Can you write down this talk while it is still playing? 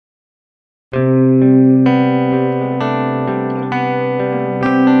This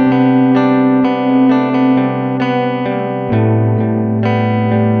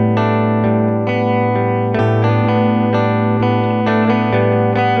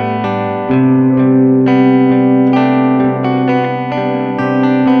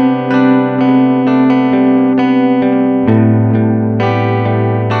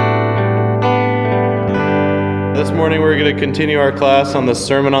morning we're going to continue our class on the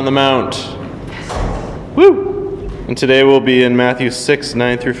Sermon on the Mount. Woo! And today we'll be in Matthew 6,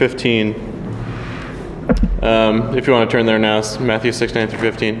 9 through 15. If you want to turn there now, it's Matthew 6, 9 through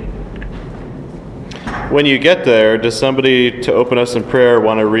 15. When you get there, does somebody to open us in prayer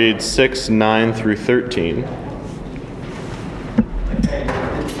want to read 6, 9 through 13? Okay,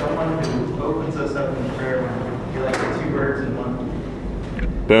 it's someone who opens us up in prayer when you like the two words in one.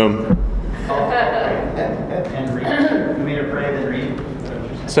 Boom. And read. You mean to pray, then read?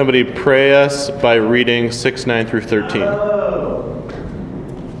 Somebody pray us by reading 6, 9 through 13. Oh.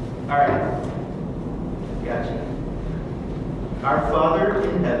 All right. Gotcha. Our Father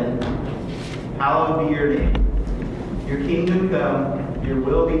in heaven, hallowed be your name. Your kingdom come, your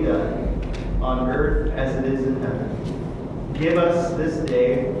will be done, on earth as it is in heaven. Give us this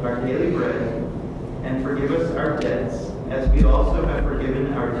day our daily bread, and forgive us our debts, as we also have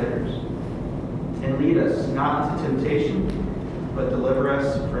forgiven our debtors. And lead us not into temptation, but deliver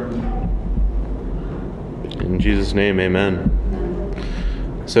us from evil. In Jesus' name, amen.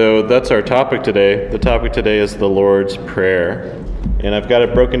 So that's our topic today. The topic today is the Lord's Prayer. And I've got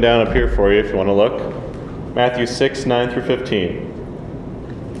it broken down up here for you if you want to look. Matthew 6, 9 through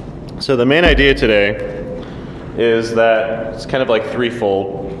 15. So the main idea today is that it's kind of like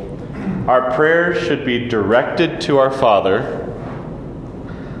threefold. Our prayer should be directed to our Father,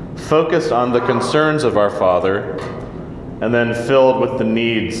 focused on the concerns of our Father, and then filled with the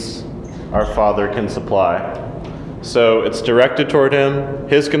needs our Father can supply. So it's directed toward Him,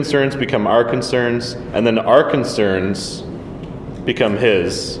 His concerns become our concerns, and then our concerns become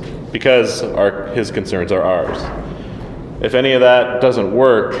His, because His concerns are ours. If any of that doesn't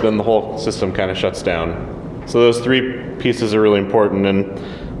work, then the whole system kind of shuts down. So those three pieces are really important,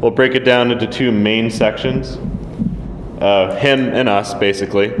 and we'll break it down into two main sections. Him and us,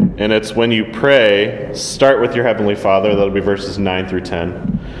 basically. And it's when you pray, start with your Heavenly Father. That'll be verses 9 through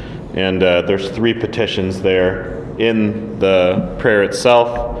 10. And there's three petitions there in the prayer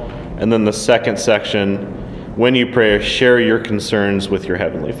itself. And then the second section, when you pray, share your concerns with your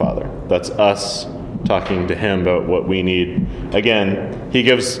Heavenly Father. That's us talking to Him about what we need. Again,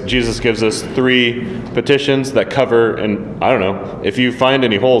 Jesus gives us three petitions that cover, and I don't know, if you find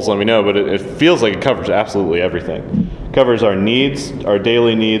any holes, let me know, but it feels like it covers absolutely everything. It covers our needs, our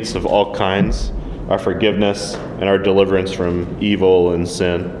daily needs of all kinds, our forgiveness, and our deliverance from evil and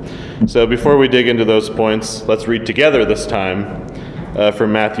sin. So before we dig into those points, let's read together this time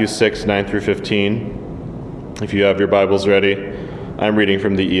from Matthew 6, 9 through 15. If you have your Bibles ready, I'm reading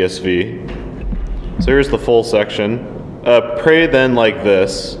from the ESV. So here's the full section. Pray then like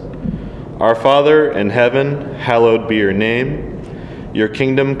this: Our Father in heaven, hallowed be your name. Your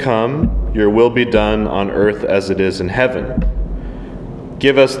kingdom come, your will be done on earth as it is in heaven.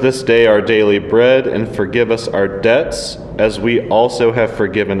 Give us this day our daily bread, and forgive us our debts, as we also have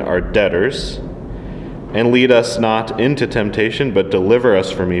forgiven our debtors. And lead us not into temptation, but deliver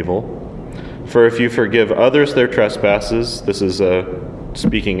us from evil. For if you forgive others their trespasses, this is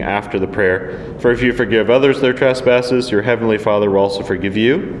speaking after the prayer. For if you forgive others their trespasses, your heavenly Father will also forgive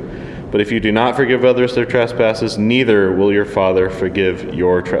you. But if you do not forgive others their trespasses, neither will your Father forgive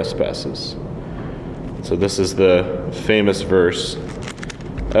your trespasses. So this is the famous verse.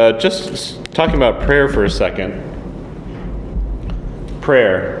 Just talking about prayer for a second.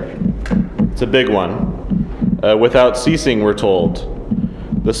 Prayer. It's a big one. Without ceasing, we're told.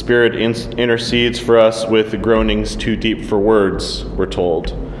 The Spirit intercedes for us with groanings too deep for words, we're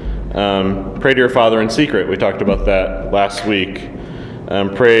told. Pray to your Father in secret. We talked about that last week.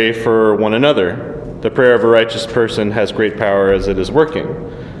 Pray for one another. The prayer of a righteous person has great power as it is working.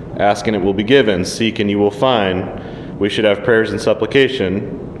 Ask and it will be given. Seek and you will find. We should have prayers and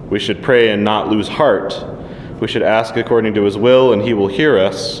supplication. We should pray and not lose heart. We should ask according to His will, and He will hear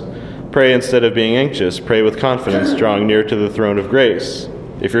us. Pray instead of being anxious. Pray with confidence, drawing near to the throne of grace.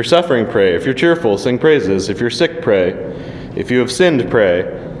 If you're suffering, pray. If you're cheerful, sing praises. If you're sick, pray. If you have sinned, pray.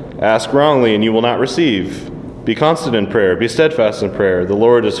 Ask wrongly, and you will not receive. Be constant in prayer. Be steadfast in prayer. The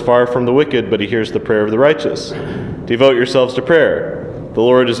Lord is far from the wicked, but He hears the prayer of the righteous. Devote yourselves to prayer. The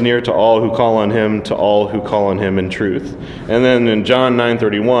Lord is near to all who call on Him, to all who call on Him in truth. And then in John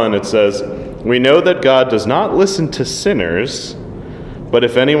 9:31, it says, We know that God does not listen to sinners, But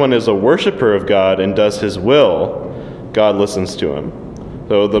if anyone is a worshiper of God and does his will, God listens to him.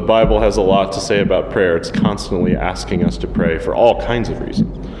 So the Bible has a lot to say about prayer. It's constantly asking us to pray for all kinds of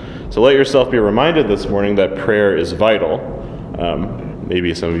reasons. So let yourself be reminded this morning that prayer is vital.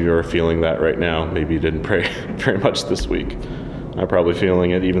 Maybe some of you are feeling that right now. Maybe you didn't pray very much this week. I'm probably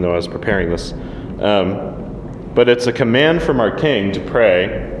feeling it even though I was preparing this. But it's a command from our King to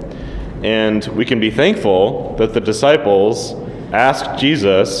pray, and we can be thankful that the disciples asked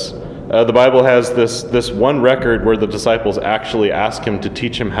Jesus. The Bible has this one record where the disciples actually ask him to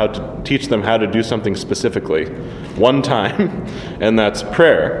teach them how to do something specifically, one time, and that's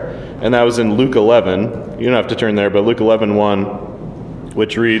prayer. And that was in Luke 11. You don't have to turn there, but Luke 11:1,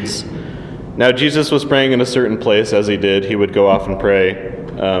 which reads, "Now Jesus was praying in a certain place. As he did, he would go off and pray.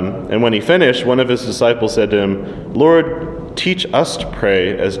 And when he finished, one of his disciples said to him, 'Lord, teach us to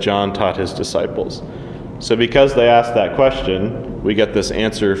pray as John taught his disciples.'" So because they asked that question, we get this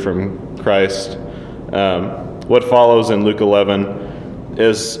answer from Christ. What follows in Luke 11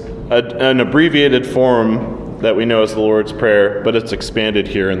 is an abbreviated form that we know as the Lord's Prayer, but it's expanded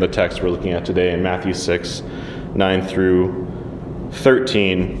here in the text we're looking at today in Matthew 6, 9 through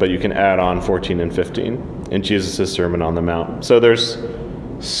 13, but you can add on 14 and 15 in Jesus' Sermon on the Mount. So there's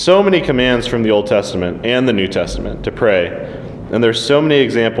so many commands from the Old Testament and the New Testament to pray. And there's so many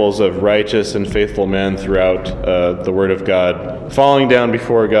examples of righteous and faithful men throughout the Word of God, falling down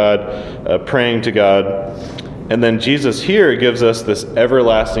before God, praying to God. And then Jesus here gives us this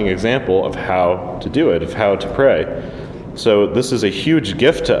everlasting example of how to do it, of how to pray. So this is a huge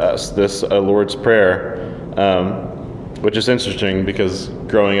gift to us, this Lord's Prayer, which is interesting because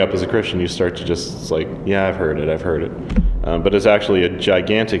growing up as a Christian, you start to just, it's like, yeah, I've heard it. But it's actually a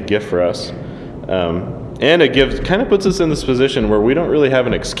gigantic gift for us. And it kind of puts us in this position where we don't really have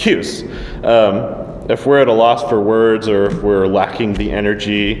an excuse. If we're at a loss for words, or if we're lacking the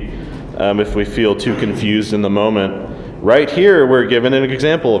energy, if we feel too confused in the moment, right here we're given an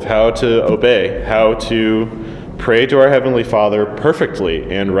example of how to obey, how to pray to our Heavenly Father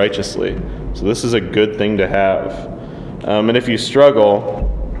perfectly and righteously. So this is a good thing to have. And if you struggle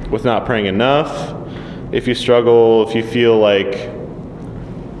with not praying enough, if you feel like,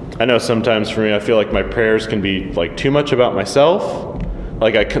 I know sometimes for me, I feel like my prayers can be like too much about myself.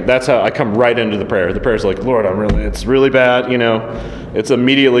 Like that's how I come right into the prayer. The prayer's like, Lord, it's really bad, it's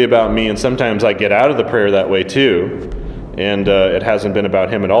immediately about me. And sometimes I get out of the prayer that way too. And it hasn't been about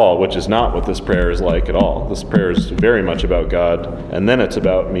him at all, which is not what this prayer is like at all. This prayer is very much about God, and then it's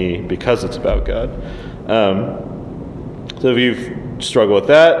about me because it's about God. So if you've struggled with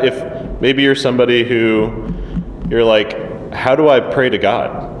that, if maybe you're somebody who you're like, how do I pray to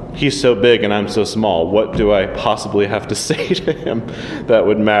God? He's so big and I'm so small. What do I possibly have to say to him that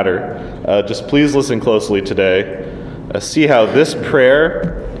would matter? Just please listen closely today. See how this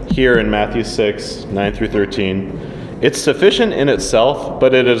prayer here in Matthew 6, 9 through 13, it's sufficient in itself,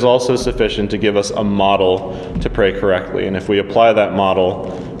 but it is also sufficient to give us a model to pray correctly. And if we apply that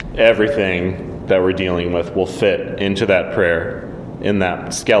model, everything that we're dealing with will fit into that prayer, in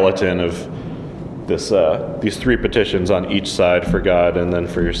that skeleton of these three petitions on each side for God and then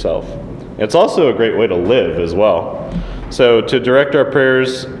for yourself. It's also a great way to live as well. So to direct our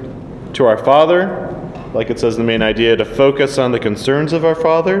prayers to our Father, like it says in the main idea, to focus on the concerns of our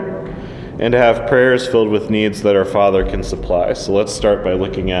Father, and to have prayers filled with needs that our Father can supply. So let's start by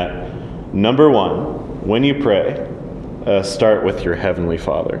looking at number one. When you pray, start with your Heavenly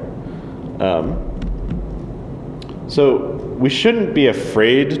Father. So we shouldn't be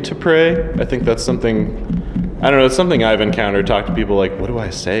afraid to pray. I think that's something, it's something I've encountered. Talk to people like, what do I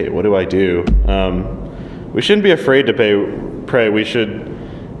say? What do I do? We shouldn't be afraid to pray. We should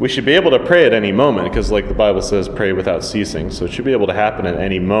be able to pray at any moment, because like the Bible says, pray without ceasing. So it should be able to happen at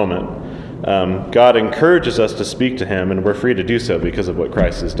any moment. God encourages us to speak to him, and we're free to do so because of what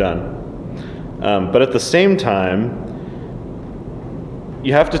Christ has done. But at the same time,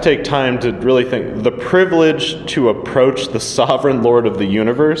 you have to take time to really think. The privilege to approach the sovereign Lord of the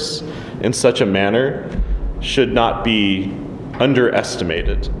universe in such a manner should not be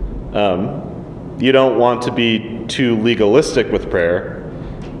underestimated. You don't want to be too legalistic with prayer,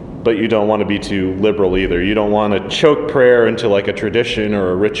 but you don't want to be too liberal either. You don't want to choke prayer into like a tradition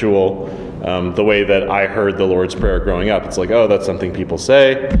or a ritual, the way that I heard the Lord's Prayer growing up. It's like, oh, that's something people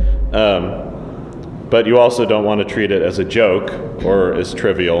say. But you also don't want to treat it as a joke or as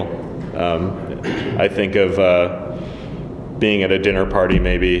trivial. I think of being at a dinner party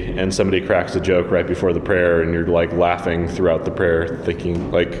maybe, and somebody cracks a joke right before the prayer, and you're like laughing throughout the prayer, thinking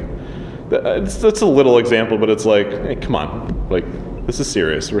like, that's a little example, but it's like, hey, come on, like, this is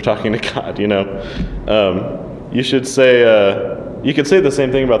serious. We're talking to God, You should say, you could say the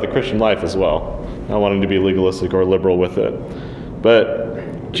same thing about the Christian life as well, not wanting to be legalistic or liberal with it.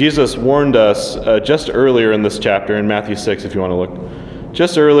 But Jesus warned us just earlier in this chapter, in Matthew 6, if you want to look,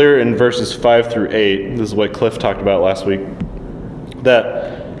 just earlier in verses 5 through 8, this is what Cliff talked about last week,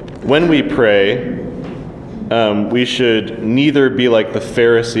 that when we pray, we should neither be like the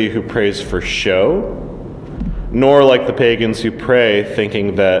Pharisee who prays for show, nor like the pagans who pray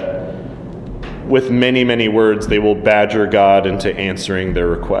thinking that with many, many words they will badger God into answering their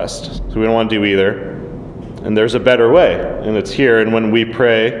request. So we don't want to do either. And there's a better way, and it's here. And when we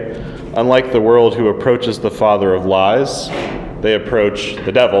pray, unlike the world who approaches the father of lies, they approach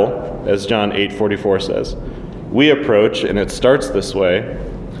the devil, as John 8:44 says. We approach, and it starts this way,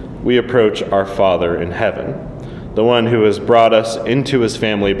 we approach our Father in heaven, the one who has brought us into his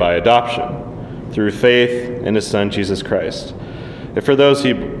family by adoption, through faith in his Son, Jesus Christ. And for those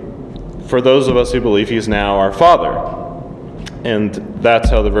of us who believe, he's now our Father. And that's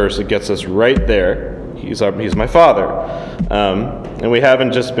how the verse, it gets us right there. He's my Father. And we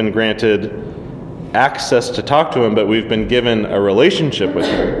haven't just been granted access to talk to him, but we've been given a relationship with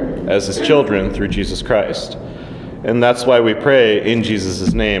him as his children through Jesus Christ. And that's why we pray in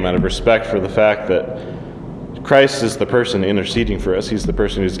Jesus' name, out of respect for the fact that Christ is the person interceding for us. He's the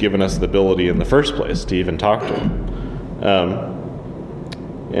person who's given us the ability in the first place to even talk to him.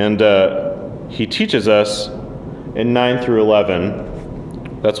 He teaches us in 9 through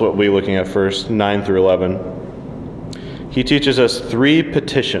 11. That's what we're looking at first, 9 through 11. He teaches us 3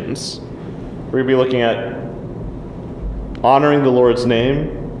 petitions. We're going to be looking at honoring the Lord's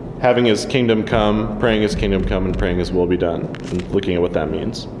name, having his kingdom come, praying his kingdom come, and praying his will be done, and looking at what that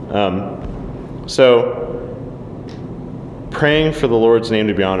means. So, praying for the Lord's name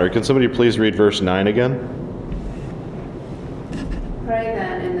to be honored. Can somebody please read verse 9 again? Pray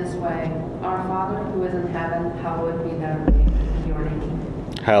then in this way, Our Father who is in heaven, hallowed be your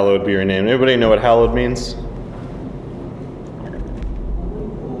name. Hallowed be your name. Anybody know what hallowed means?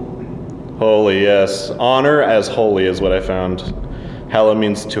 Holy, yes. Honor as holy is what I found. Hallow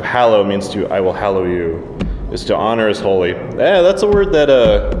means to I will hallow you, is to honor as holy. Yeah, that's a word that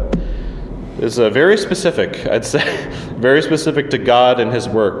is very specific, I'd say. Very specific to God and his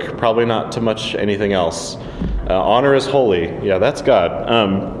work, probably not to much anything else. Honor as holy, yeah, that's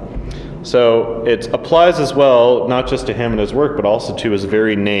God. So it applies as well, not just to him and his work, but also to his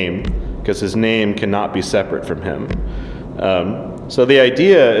very name, because his name cannot be separate from him. So the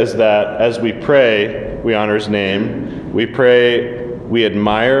idea is that as we pray, we honor his name. We pray, we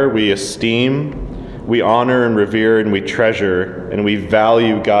admire, we esteem, we honor and revere, and we treasure, and we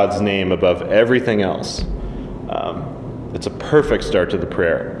value God's name above everything else. It's a perfect start to the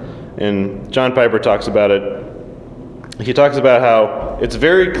prayer. And John Piper talks about it. He talks about how it's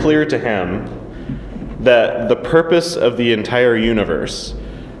very clear to him that the purpose of the entire universe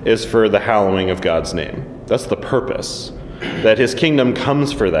is for the hallowing of God's name. That's the purpose. That his kingdom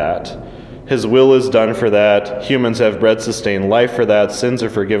comes for that. His will is done for that. Humans have bread, sustained life for that. Sins are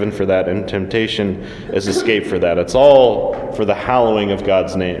forgiven for that. And temptation is escaped for that. It's all for the hallowing of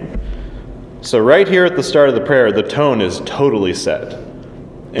God's name. So right here at the start of the prayer, the tone is totally set.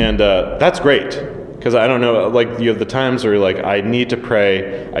 And that's great. Because I don't know, like, you have the times where you're like, I need to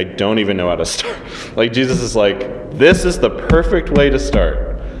pray. I don't even know how to start. Like, Jesus is like, this is the perfect way to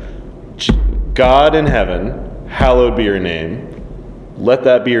start. God in heaven, hallowed be your name. Let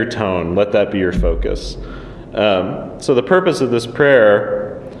that be your tone. Let that be your focus. So the purpose of this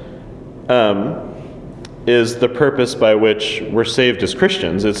prayer is the purpose by which we're saved as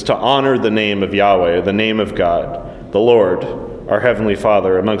Christians. It's to honor the name of Yahweh, the name of God, the Lord, our Heavenly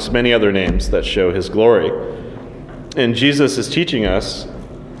Father, amongst many other names that show his glory. And Jesus is teaching us,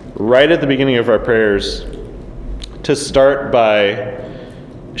 right at the beginning of our prayers, to start by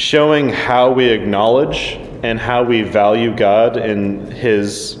showing how we acknowledge and how we value God and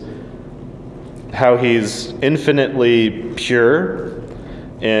how he's infinitely pure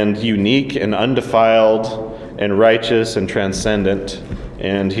and unique and undefiled and righteous and transcendent.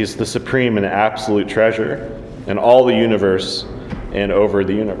 And he's the supreme and absolute treasure in all the universe and over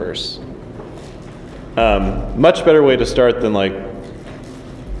the universe. Much better way to start than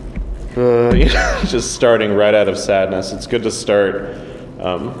just starting right out of sadness. It's good to start.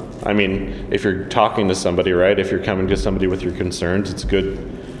 If you're talking to somebody, right? If you're coming to somebody with your concerns, it's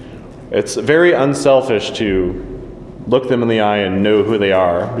good. It's very unselfish to look them in the eye and know who they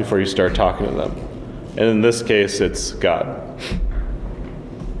are before you start talking to them. And in this case, it's God.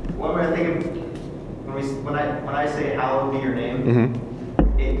 What am I thinking? When I say hallowed be your name,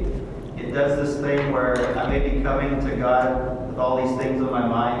 it does this thing where I may be coming to God with all these things on my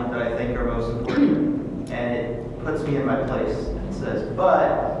mind that I think are most important, and it puts me in my place. It's says,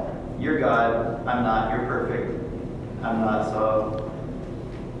 but you're God, I'm not, you're perfect, I'm not, so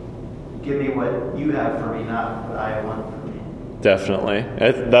give me what you have for me, not what I want for me. Definitely.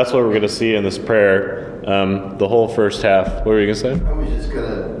 That's what we're going to see in this prayer. The whole first half. What were you going to say? I was just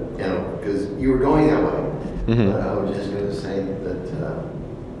going to, because you were going that way. Mm-hmm. But I was just going to say that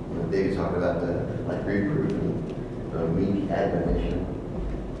when David talked about the reproof and meek admonition,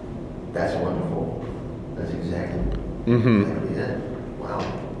 that's wonderful. That's exactly it. Wow.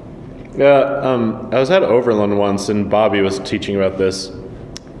 Yeah, I was at Overland once, and Bobby was teaching about this.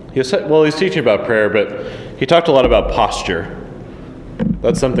 He's teaching about prayer, but he talked a lot about posture.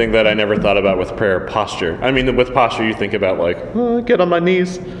 That's something that I never thought about with prayer, posture. I mean, with posture, you think about get on my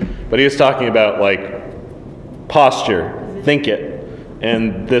knees. But he was talking about posture, think it.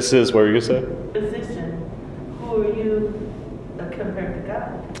 And this is, what were you going to say? Position. Who are you compared to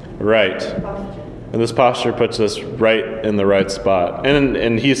God? Right. Posture. And this posture puts us right in the right spot.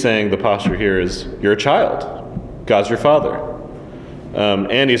 And he's saying the posture here is, you're a child. God's your father.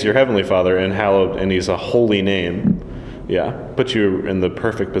 And he's your heavenly father, and hallowed, and he's a holy name. Yeah, put you in the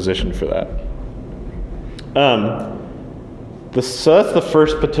perfect position for that. So that's the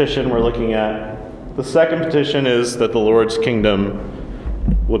first petition we're looking at. The second petition is that the Lord's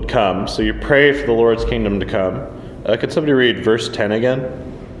kingdom would come. So you pray for the Lord's kingdom to come. Could somebody read verse 10 again?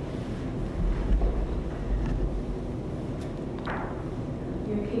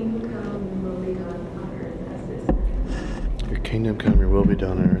 Your kingdom come, and will be done on earth as it is in heaven. Your kingdom come, your will be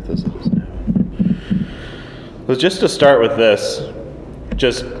done on earth as it is in heaven. So just to start with this,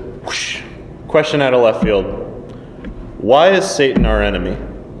 just whoosh, question out of left field. Why is Satan our enemy?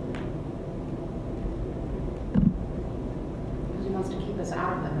 Because he wants to keep us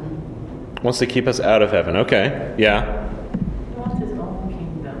out of heaven. Wants to keep us out of heaven. Okay, yeah. He wants his own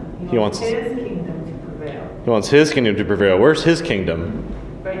kingdom. He wants his kingdom to prevail. He wants his kingdom to prevail. Where's his kingdom?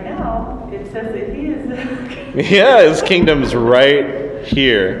 Right now, it says that he is. Yeah, his kingdom's right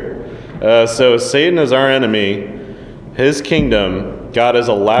here. So Satan is our enemy. His kingdom, God has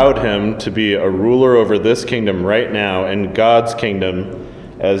allowed him to be a ruler over this kingdom right now, and God's kingdom,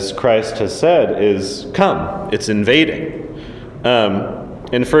 as Christ has said, is come. It's invading.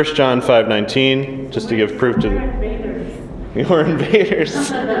 In 1 John 5:19, just to give proof to We're invaders. We're invaders.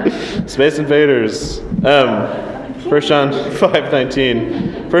 Space invaders. 1 John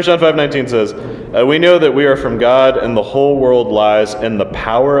 5:19. 1 John 5:19 says, we know that we are from God, and the whole world lies in the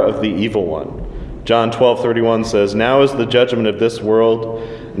power of the evil one. John 12:31 says, now is the judgment of this world.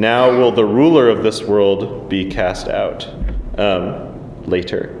 Now will the ruler of this world be cast out.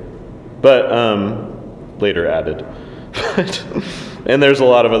 Later. But, later added. And there's a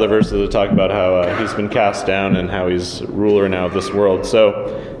lot of other verses that talk about how he's been cast down and how he's ruler now of this world.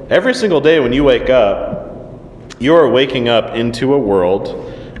 So every single day when you wake up, you are waking up into a world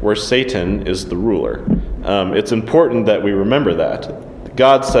where Satan is the ruler. It's important that we remember that.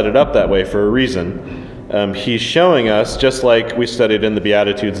 God set it up that way for a reason. He's showing us, just like we studied in the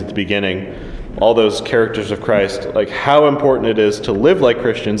Beatitudes at the beginning, all those characters of Christ, how important it is to live like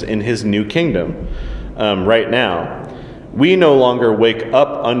Christians in his new kingdom right now. We no longer wake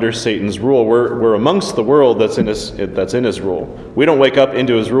up under Satan's rule. We're amongst the world that's in his rule. We don't wake up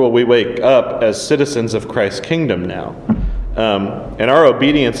into his rule. We wake up as citizens of Christ's kingdom now. And our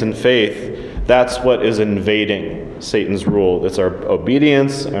obedience and faith, that's what is invading Satan's rule. It's our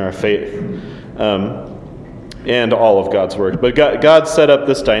obedience and our faith, and all of God's work. But God set up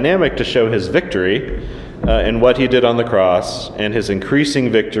this dynamic to show his victory in what he did on the cross, and his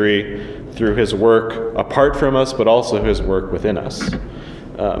increasing victory through his work apart from us, but also his work within us.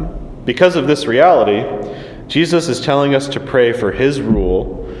 Because of this reality, Jesus is telling us to pray for his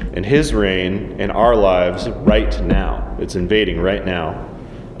rule and his reign in our lives right now. It's invading right now.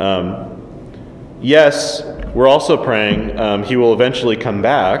 Yes, we're also praying he will eventually come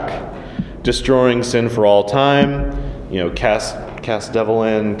back, destroying sin for all time, cast devil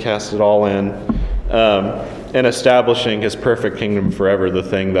in, cast it all in, and establishing his perfect kingdom forever, the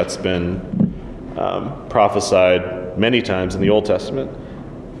thing that's been prophesied many times in the Old Testament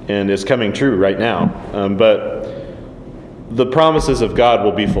and is coming true right now. But the promises of God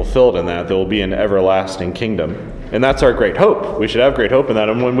will be fulfilled in that. There will be an everlasting kingdom. And that's our great hope. We should have great hope in that.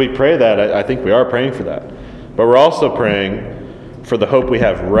 And when we pray that, I think we are praying for that. But we're also praying for the hope we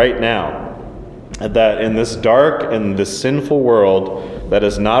have right now, that in this dark and this sinful world that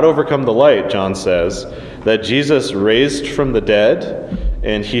has not overcome the light, John says, that Jesus raised from the dead,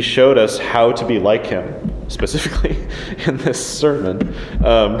 and he showed us how to be like him, specifically in this sermon.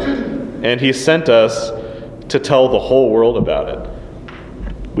 And he sent us to tell the whole world about it.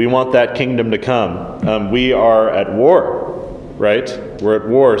 We want that kingdom to come. We are at war right? We're at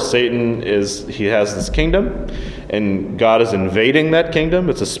war. He has this kingdom, and God is invading that kingdom.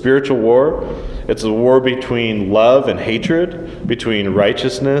 It's a spiritual war. It's a war between love and hatred, between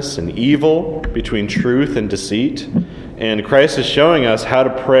righteousness and evil, between truth and deceit. And Christ is showing us how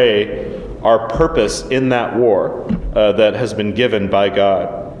to pray our purpose in that war that has been given by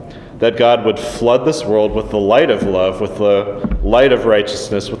God. That God would flood this world with the light of love, with the light of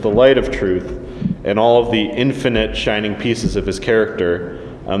righteousness, with the light of truth, and all of the infinite shining pieces of his character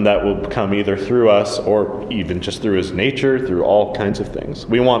that will come either through us or even just through his nature, through all kinds of things.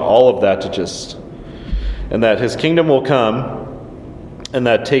 We want all of that and that his kingdom will come, and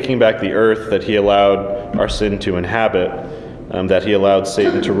that taking back the earth that he allowed our sin to inhabit, that he allowed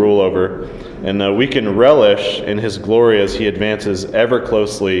Satan to rule over, and we can relish in his glory as he advances ever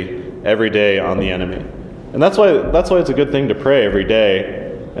closely every day on the enemy. And that's why it's a good thing to pray every day,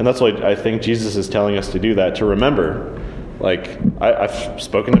 and that's why I think Jesus is telling us to do that, to remember. Like, I've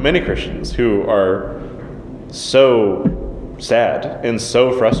spoken to many Christians who are so sad and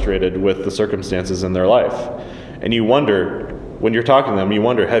so frustrated with the circumstances in their life. And you wonder, when you're talking to them, you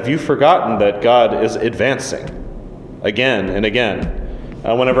wonder, have you forgotten that God is advancing again and again?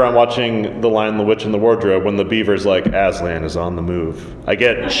 Whenever I'm watching The Lion, the Witch, and the Wardrobe, when the beaver's like, Aslan is on the move, I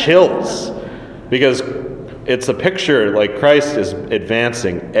get chills, because it's a picture like Christ is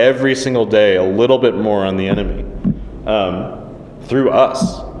advancing every single day a little bit more on the enemy through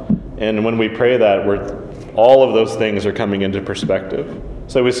us. And when we pray that, all of those things are coming into perspective.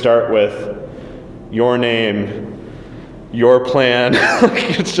 So we start with your name, your plan.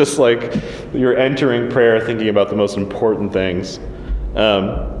 It's just like you're entering prayer thinking about the most important things.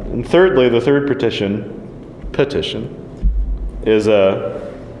 And thirdly, the third petition is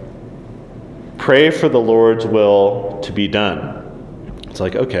pray for the Lord's will to be done. It's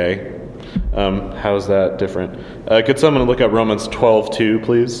like, okay, how's that different? Could someone look up Romans 12:2,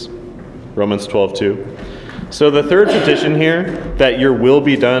 please? Romans 12:2. So the third petition here, that your will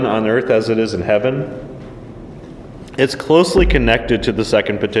be done on earth as it is in heaven, it's closely connected to the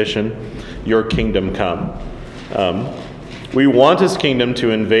second petition, your kingdom come. We want his kingdom to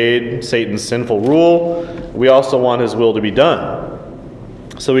invade Satan's sinful rule. We also want his will to be done.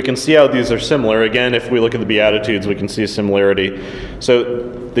 So we can see how these are similar. Again, if we look at the Beatitudes, we can see a similarity. So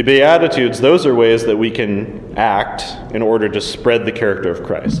the Beatitudes, those are ways that we can act in order to spread the character of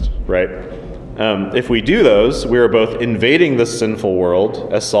Christ, right? If we do those, we are both invading this sinful world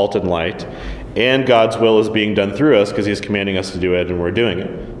as salt and light, and God's will is being done through us because he's commanding us to do it, and we're doing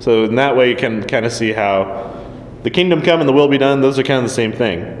it. So in that way, you can kind of see how the kingdom come and the will be done, those are kind of the same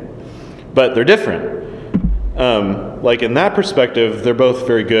thing. But they're different. Like in that perspective, they're both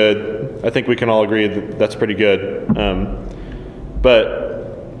very good. I think we can all agree that that's pretty good. But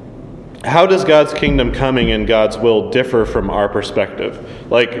how does God's kingdom coming and God's will differ from our perspective?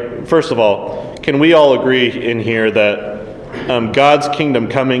 Like, first of all, can we all agree in here that God's kingdom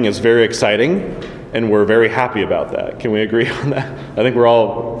coming is very exciting, and we're very happy about that? Can we agree on that? I think we're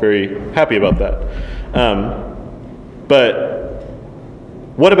all very happy about that. But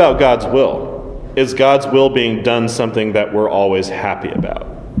what about God's will? Is God's will being done something that we're always happy about?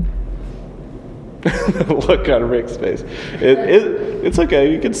 Look on Rick's face. It's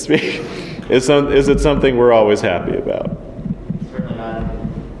okay, you can speak. Is it something we're always happy about? Certainly not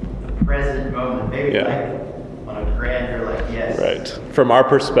in the present moment. Maybe like on a grander, like, yes. Right. From our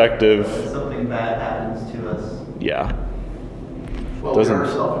perspective. When something bad happens to us. Yeah. Well, we are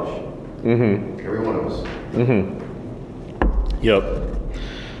selfish. Mm-hmm. Every one of us. Mm-hmm. Yep.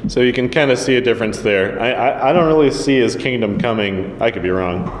 So you can kind of see a difference there. I don't really see his kingdom coming, I could be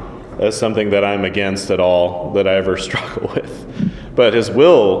wrong, as something that I'm against at all, that I ever struggle with. But his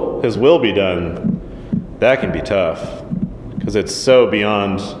will be done, that can be tough. Because it's so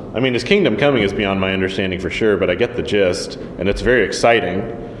beyond, I mean, his kingdom coming is beyond my understanding for sure, but I get the gist, and it's very exciting.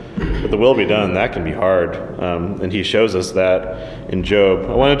 But the will be done, that can be hard. And he shows us that in Job.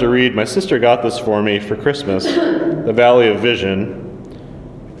 I wanted to read, my sister got this for me for Christmas, The Valley of Vision.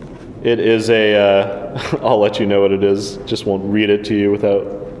 It is I'll let you know what it is, just won't read it to you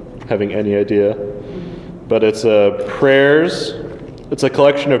without having any idea. But it's prayers, it's a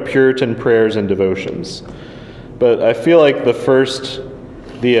collection of Puritan prayers and devotions. But I feel like the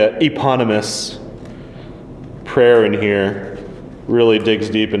eponymous prayer in here really digs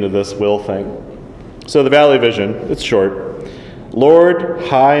deep into this will thing. So the Valley of Vision, it's short. Lord,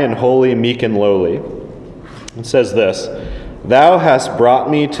 high and holy, meek and lowly. It says this, Thou hast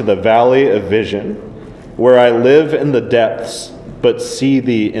brought me to the valley of vision, where I live in the depths, but see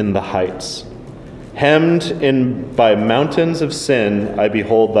thee in the heights. Hemmed in by mountains of sin, I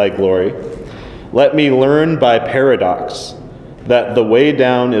behold thy glory. Let me learn by paradox that the way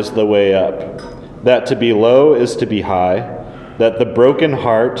down is the way up, that to be low is to be high, that the broken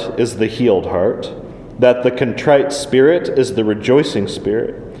heart is the healed heart, that the contrite spirit is the rejoicing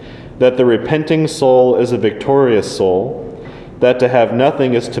spirit, that the repenting soul is a victorious soul, that to have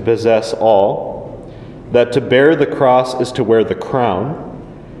nothing is to possess all, that to bear the cross is to wear the crown,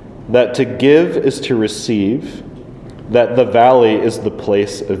 that to give is to receive, that the valley is the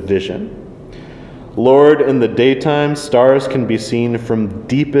place of vision. Lord, in the daytime, stars can be seen from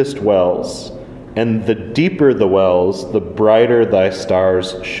deepest wells, and the deeper the wells, the brighter thy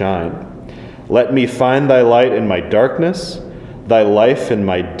stars shine. Let me find thy light in my darkness, thy life in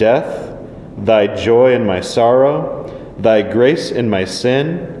my death, thy joy in my sorrow, thy grace in my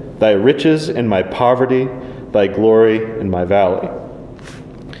sin, thy riches in my poverty, thy glory in my valley.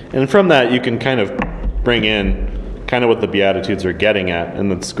 And from that, you can kind of bring in kind of what the Beatitudes are getting at, and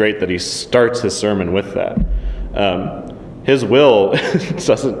it's great that he starts his sermon with that. His will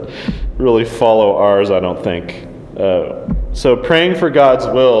doesn't really follow ours, I don't think. So praying for God's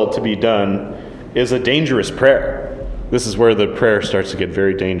will to be done is a dangerous prayer. This is where the prayer starts to get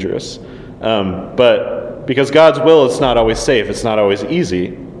very dangerous. But because God's will, it's not always safe. It's not always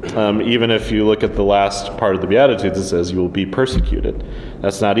easy. Even if you look at the last part of the Beatitudes, it says you will be persecuted.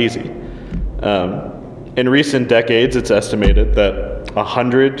 That's not easy. In recent decades, it's estimated that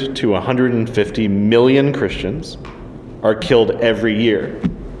 100 to 150 million Christians are killed every year.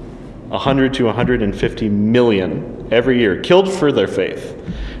 100 to 150 million every year, killed for their faith.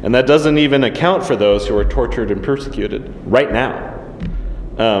 And that doesn't even account for those who are tortured and persecuted right now.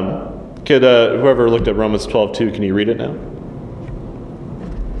 Could whoever looked at Romans 12:2, can you read it now?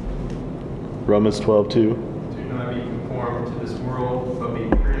 Romans 12:2. Do not be conformed to this world, but be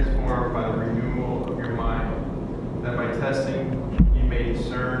transformed by the renewal of your mind, that by testing you may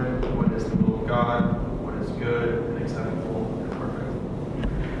discern what is the will of God, what is good and acceptable and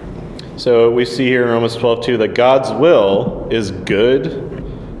perfect. So we see here in Romans 12:2 that God's will is good,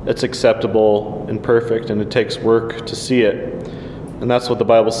 it's acceptable and perfect, and it takes work to see it. And that's what the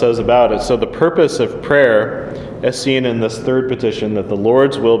Bible says about it. So the purpose of prayer, as seen in this third petition, that the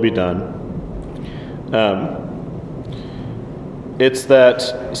Lord's will be done, it's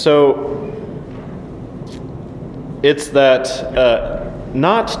that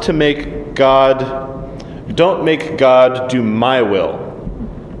not to make God, don't make God do my will,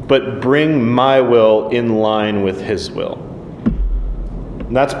 but bring my will in line with his will.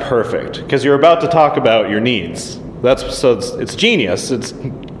 And that's perfect, because you're about to talk about your needs. It's genius.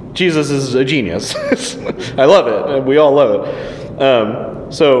 Jesus is a genius. I love it. We all love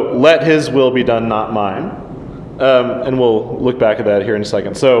it. So let his will be done, not mine. And we'll look back at that here in a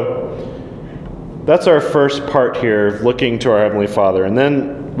second. So that's our first part here, looking to our Heavenly Father. And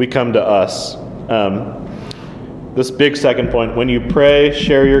then we come to us. This big second point, when you pray,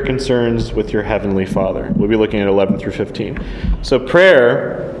 share your concerns with your Heavenly Father. We'll be looking at 11 through 15. So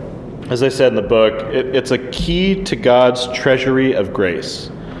prayer, as I said in the book, it's a key to God's treasury of grace.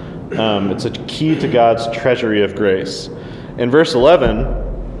 It's a key to God's treasury of grace. In verse 11,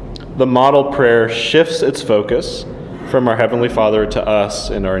 the model prayer shifts its focus from our Heavenly Father to us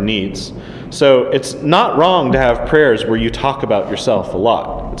and our needs. So it's not wrong to have prayers where you talk about yourself a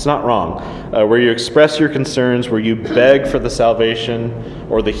lot. It's not wrong. Where you express your concerns, where you beg for the salvation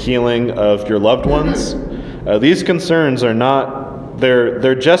or the healing of your loved ones. These concerns are not,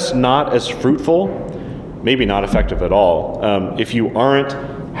 they're just not as fruitful, maybe not effective at all, if you aren't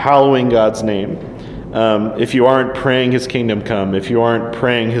hallowing God's name, if you aren't praying his kingdom come, if you aren't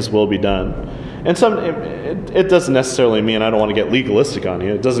praying his will be done. And it doesn't necessarily mean, I don't want to get legalistic on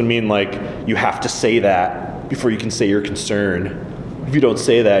you, it doesn't mean like you have to say that before you can say your concern. If you don't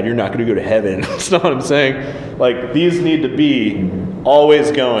say that, you're not going to go to heaven. That's not what I'm saying. Like, these need to be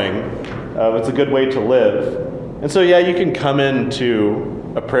always going. It's a good way to live. And so, yeah, you can come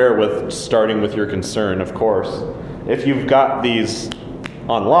into a prayer with starting with your concern, of course, if you've got these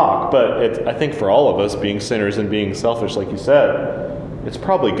on lock. But I think for all of us, being sinners and being selfish, like you said, it's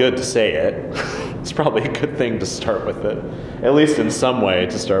probably good to say it. It's probably a good thing to start with it, at least in some way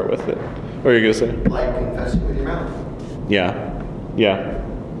to start with it. What are you going to say? Like confessing with your mouth. Yeah.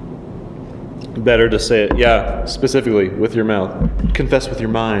 Better to say it, specifically with your mouth. Confess with your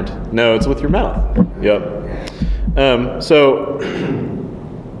mind. No, it's with your mouth. Yep. So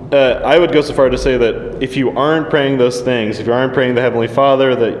I would go so far to say that if you aren't praying those things, if you aren't praying the Heavenly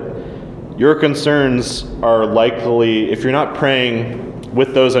Father, that your concerns are likely, if you're not praying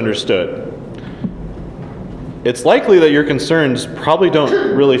with those understood, it's likely that your concerns probably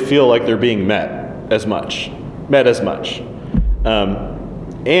don't really feel like they're being met as much.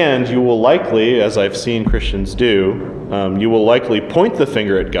 And you will likely, as I've seen Christians do, You will likely point the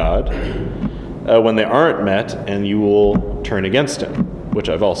finger at God when they aren't met, and you will turn against him, which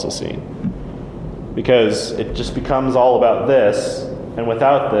I've also seen. Because it just becomes all about this, and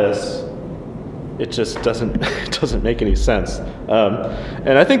without this, it just doesn't make any sense.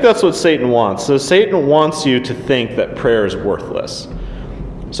 And I think that's what Satan wants. So Satan wants you to think that prayer is worthless.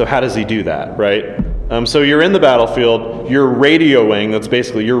 So how does he do that, right? So you're in the battlefield, you're radioing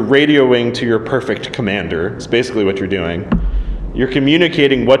to your perfect commander. It's basically what you're doing. You're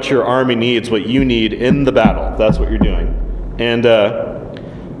communicating what your army needs, what you need in the battle. That's what you're doing. And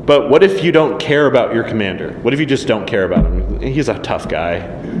but what if you don't care about your commander? What if you just don't care about him? He's a tough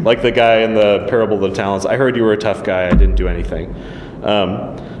guy. Like the guy in the Parable of the Talents. I heard you were a tough guy. I didn't do anything.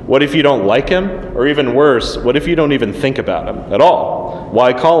 What if you don't like him? Or even worse, what if you don't even think about him at all?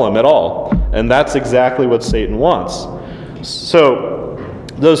 Why call him at all? And that's exactly what Satan wants. So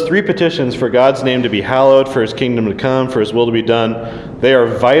those three petitions for God's name to be hallowed, for his kingdom to come, for his will to be done, they are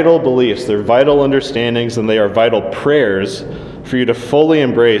vital beliefs, they're vital understandings, and they are vital prayers for you to fully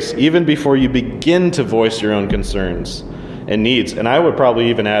embrace even before you begin to voice your own concerns and needs. And I would probably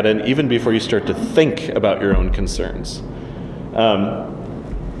even add in, even before you start to think about your own concerns.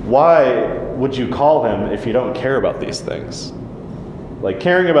 Why would you call him if you don't care about these things? Like,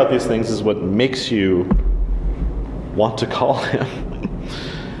 caring about these things is what makes you want to call him.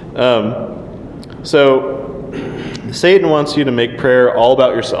 So Satan wants you to make prayer all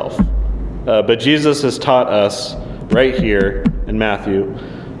about yourself. But Jesus has taught us right here in Matthew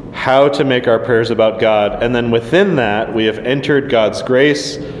how to make our prayers about God. And then within that, we have entered God's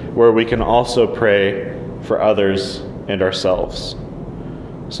grace, where we can also pray for others and ourselves.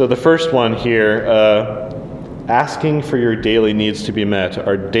 So the first one here, asking for your daily needs to be met,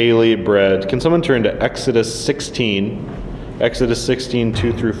 our daily bread. Can someone turn to Exodus 16? Exodus 16,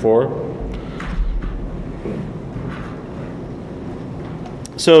 2 through 4.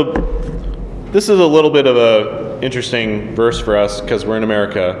 So this is a little bit of an interesting verse for us because we're in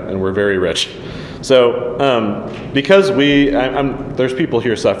America and we're very rich. So because there's people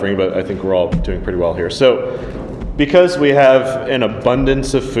here suffering, but I think we're all doing pretty well here. So because we have an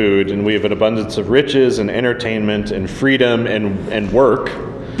abundance of food and we have an abundance of riches and entertainment and freedom and work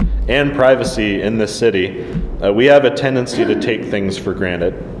and privacy in this city, we have a tendency to take things for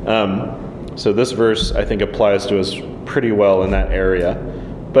granted. So this verse, I think, applies to us pretty well in that area,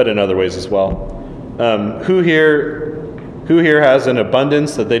 but in other ways as well. Who here has an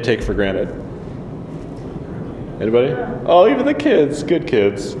abundance that they take for granted? Anybody? Oh, even the kids. Good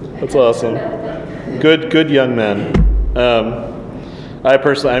kids. That's awesome. Good young men. I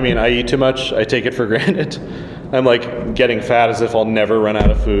personally, I eat too much. I take it for granted. I'm like getting fat as if I'll never run out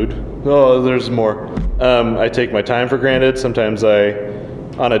of food. Oh, there's more. I take my time for granted. Sometimes I,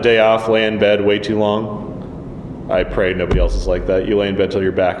 on a day off, lay in bed way too long. I pray nobody else is like that. You lay in bed till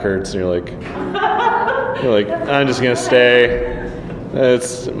your back hurts, and you're like, I'm just gonna stay.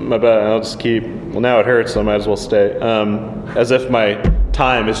 It's my bed. I'll just keep. Well, now it hurts, so I might as well stay. As if my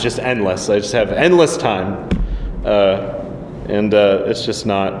time is just endless. I just have endless time, and it's just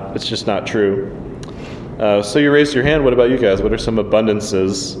not true. So you raised your hand. What about you guys? What are some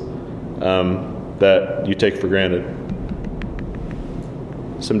abundances that you take for granted?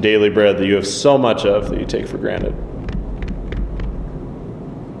 Some daily bread that you have so much of that you take for granted.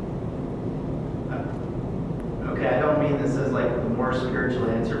 Okay, I don't mean this as like the more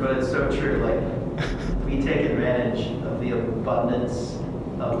spiritual answer, but it's so true. Like, we take advantage of the abundance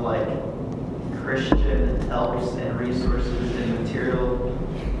of like Christian helps and resources and material.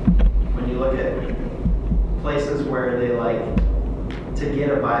 When you look at places where they like, to get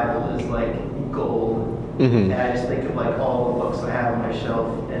a Bible is like gold. Mm-hmm. And I just think of like all the books I have on my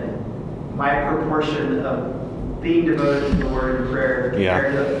shelf and my proportion of being devoted to the Word and prayer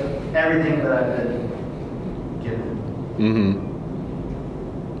compared to everything that I've been given. Mm-hmm.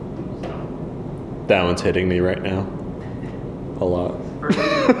 That one's hitting me right now. A lot.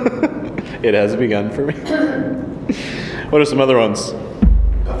 It has begun for me. What are some other ones?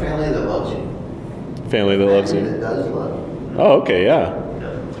 A family that loves you. Family that loves you. That does love you. Oh, okay, yeah.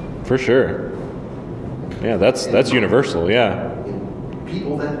 For sure. Yeah, that's universal, yeah. And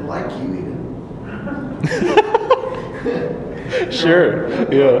people that like you even. Sure,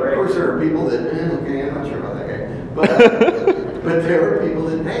 yeah. Of course, there are people that, okay, I'm not sure about that guy. But there are people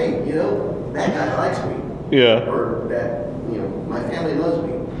that, hey, that guy likes me. Yeah. Or that, my family loves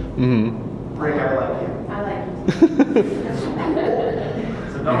me. Mm-hmm. Bring I like you. I like you.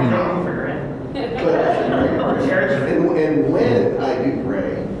 So don't take me for granted. But I should pray. And when I do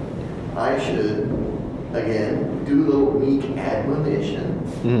pray, I should, again, do the little weak admonition,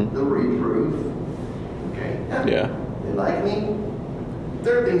 the reproof. Okay? Yeah. they like me.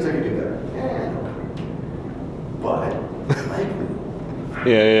 There are things I could do better. Yeah, but they like me.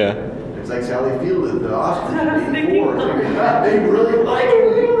 Yeah. It's like Sally Field at the Oscars before. They really like me.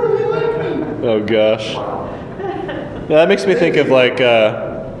 They really like me. Oh gosh. Wow. Yeah, that makes me think of like.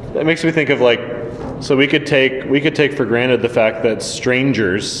 So we could take for granted the fact that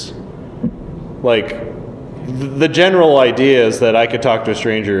strangers, like, the general idea is that I could talk to a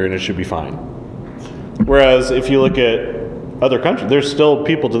stranger and it should be fine. Whereas if you look at other countries, there's still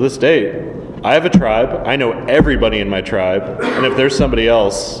people to this day. I have a tribe. I know everybody in my tribe. And if there's somebody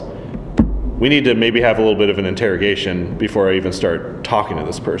else, we need to maybe have a little bit of an interrogation before I even start talking to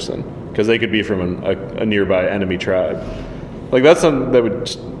this person. Because they could be from a nearby enemy tribe. Like, that's something that would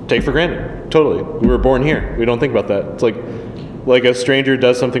just take for granted. Totally. We were born here. We don't think about that. It's like a stranger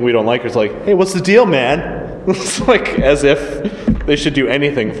does something we don't like. It's like, hey, what's the deal, man? It's like as if they should do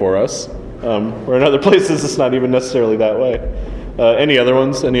anything for us. Or in other places, it's not even necessarily that way. Any other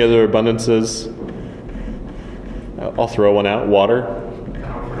ones? Any other abundances? I'll throw one out. Water.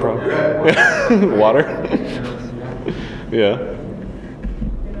 Water. Yeah.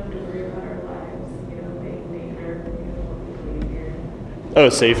 Oh,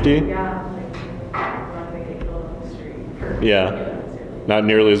 safety? Yeah. Not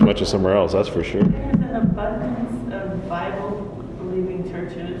nearly as much as somewhere else, that's for sure. There's an abundance of Bible-believing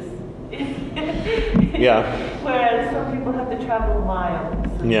churches. Yeah. Whereas some people have to travel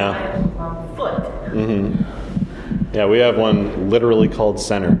miles and miles on foot. Mm-hmm. Yeah, we have one literally called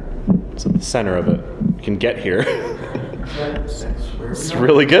Center. It's at the center of it. You can get here. It's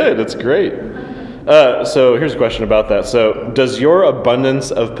really good. It's great. So here's a question about that. So does your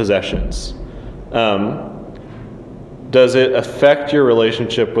abundance of possessions, does it affect your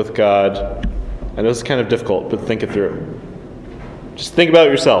relationship with God? I know it's kind of difficult, but think it through. Just think about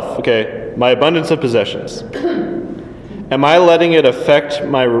yourself. Okay, my abundance of possessions. Am I letting it affect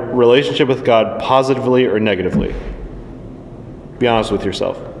my relationship with God positively or negatively? Be honest with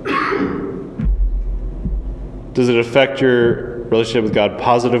yourself. Does it affect your relationship with God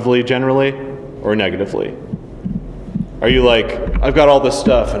positively generally or negatively? Are you like, I've got all this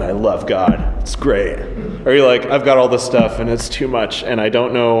stuff and I love God, it's great? Or are you like, I've got all this stuff and it's too much and I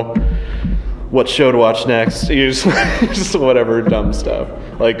don't know what show to watch next? You just whatever dumb stuff.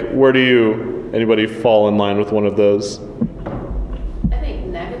 Like, where do anybody fall in line with one of those? I think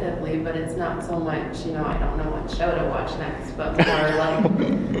negatively, but it's not so much, I don't know what show to watch next, but more like,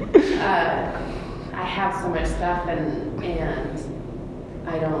 I have so much stuff and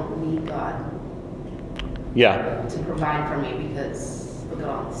I don't need God. Yeah. To provide for me because look at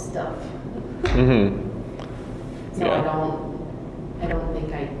all this stuff. Mm-hmm. So yeah. I don't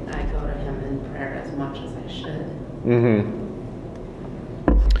think I go to him in prayer as much as I should. Mm-hmm.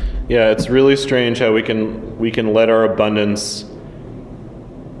 Yeah, it's really strange how we can let our abundance.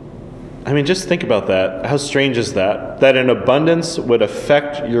 I mean, just think about that. How strange is that? That an abundance would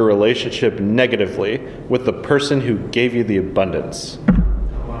affect your relationship negatively with the person who gave you the abundance.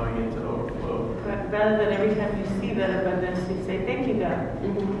 Allowing it to overflow. Rather than every time you see that abundance, you say, thank you, God.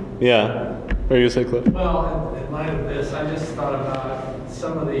 Mm-hmm. Yeah. What are you going to say, Cliff? Well, in light of this, I just thought about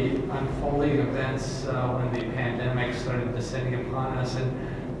some of the unfolding events when the pandemic started descending upon us, and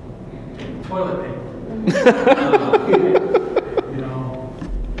toilet paper.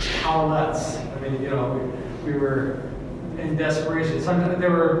 Outlets. I mean, we were in desperation. Sometimes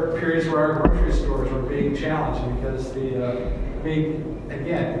there were periods where our grocery stores were being challenged because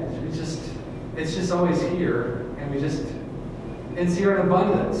it's just always here, and it's here in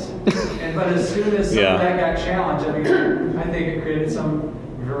abundance. But as soon as some of that got challenged, I think it created some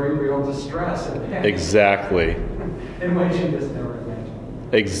very real distress and panic. Exactly. In ways you just never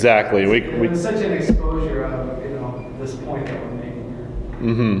imagined. Exactly. It was such an exposure of this point that we're making here.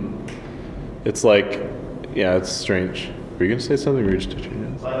 Mm-hmm. It's like, yeah, it's strange. Were you going to say something? Or were you just touching your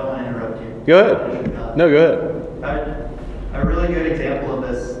nose? I don't want to interrupt you. Go ahead. No, go ahead. A really good example of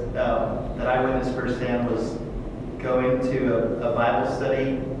this that I witnessed firsthand was going to a Bible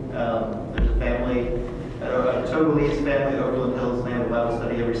study. There's a family, a Togolese family, Overland Hills, and they have a Bible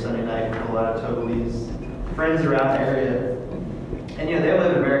study every Sunday night with a lot of Togolese friends around the area. And they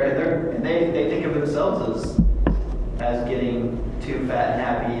live in America, and they think of themselves as getting too fat and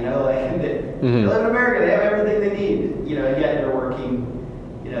happy, they live in America, they have everything they need, and yet they're working,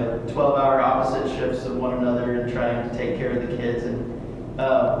 12-hour opposite shifts of one another and trying to take care of the kids. And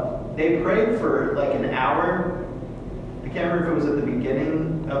they prayed for like an hour. I can't remember if it was at the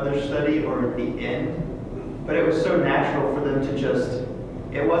beginning of their study or at the end, but it was so natural for them to just,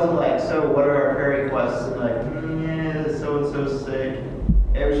 it wasn't like, so what are our prayer requests? And like, so-and-so sick.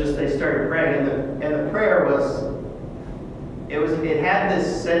 It was just, they started praying, and the prayer was, it had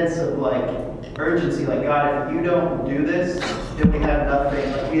this sense of like urgency, like, God, if you don't do this, then we have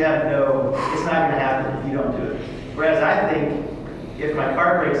nothing, like we have no, it's not going to happen if you don't do it. Whereas I think if my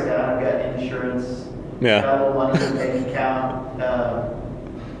car breaks down, I've got insurance, got a little money in the bank account,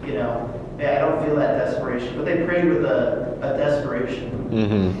 you know, I don't feel that desperation. But they prayed with a desperation.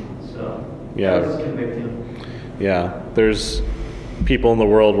 Mm-hmm. So that was convicting. Yeah, there's people in the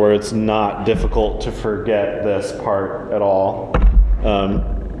world where it's not difficult to forget this part at all,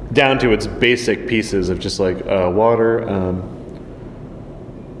 down to its basic pieces of just like water.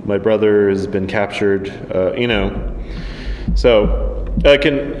 My brother has been captured, you know. So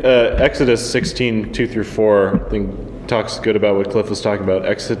Exodus 16, 2 through 4, I think talks good about what Cliff was talking about.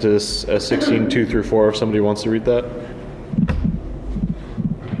 Exodus 16, 2 through 4, if somebody wants to read that.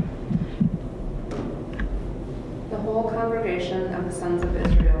 The whole congregation of the sons of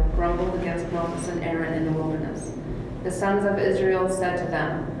Israel grumbled against Moses and Aaron in the wilderness. The sons of Israel said to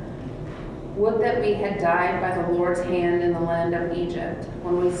them, "Would that we had died by the Lord's hand in the land of Egypt,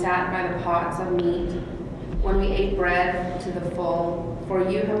 when we sat by the pots of meat, when we ate bread to the full, for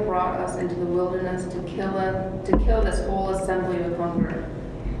you have brought us into the wilderness to kill this whole assembly with hunger."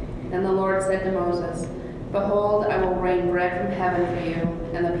 Then the Lord said to Moses, "Behold, I will rain bread from heaven for you,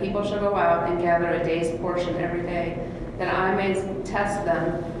 and the people shall go out and gather a day's portion every day, that I may test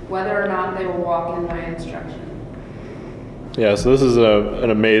them whether or not they will walk in my instruction." Yeah, so this is an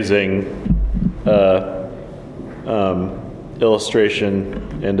amazing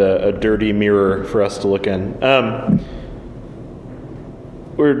illustration and a dirty mirror for us to look in.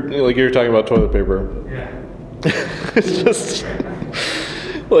 We're like you were talking about toilet paper. Yeah. It's just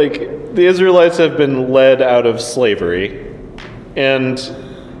like the Israelites have been led out of slavery, and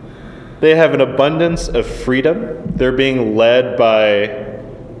they have an abundance of freedom. They're being led by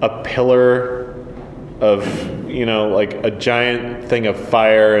a pillar of, you know, like a giant thing of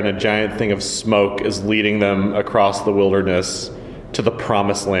fire and a giant thing of smoke is leading them across the wilderness to the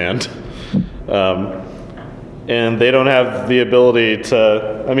promised land. And they don't have the ability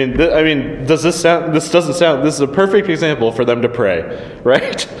to, does this sound, this doesn't sound, this is a perfect example for them to pray,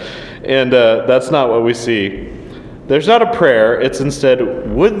 right? And that's not what we see. There's not a prayer, it's instead,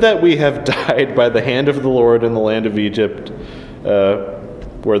 "Would that we have died by the hand of the Lord in the land of Egypt,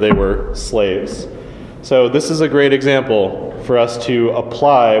 where they were slaves." So this is a great example for us to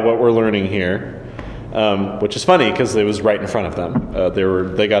apply what we're learning here, which is funny because it was right in front of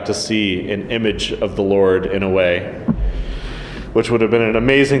them. They got to see an image of the Lord in a way, which would have been an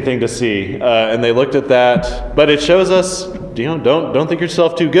amazing thing to see. And they looked at that, but it shows us, you know, don't think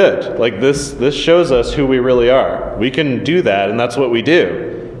yourself too good. Like this shows us who we really are. We can do that, and that's what we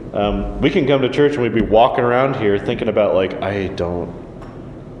do. We can come to church and we'd be walking around here thinking about like,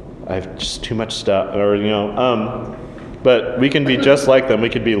 I have just too much stuff, or you know, but we can be just like them. We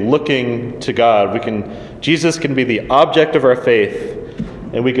can be looking to God. Jesus can be the object of our faith,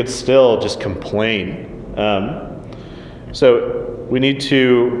 and we could still just complain. So we need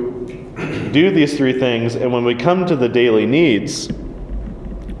to do these three things, and when we come to the daily needs,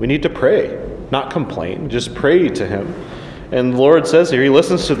 we need to pray, not complain. Just pray to Him. And the Lord says here, He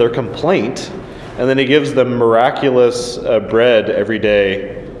listens to their complaint, and then He gives them miraculous bread every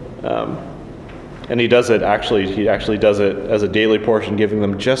day. And He does it He actually does it as a daily portion, giving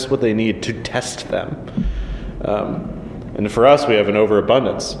them just what they need to test them. And for us, we have an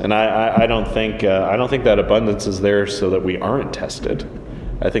overabundance, and I don't think that abundance is there so that we aren't tested.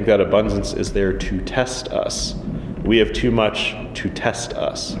 I think that abundance is there to test us. We have too much to test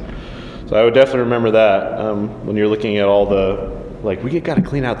us. So I would definitely remember that when you're looking at all the, like, we got to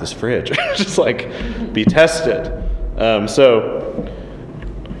clean out this fridge. Just like, be tested. So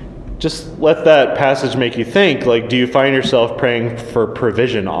just let that passage make you think, like, do you find yourself praying for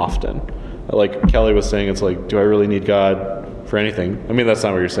provision often? Like Kelly was saying, it's like, do I really need God for anything? I mean, that's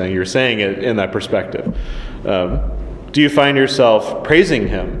not what you're saying. You're saying it in that perspective. Do you find yourself praising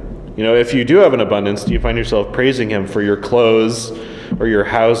Him? You know, if you do have an abundance, do you find yourself praising Him for your clothes or your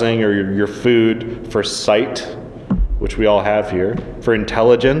housing or your food, for sight, which we all have here, for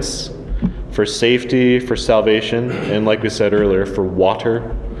intelligence, for safety, for salvation, and like we said earlier, for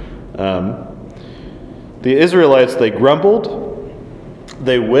water? The Israelites, they grumbled.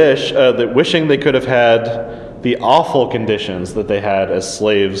 They wishing they could have had the awful conditions that they had as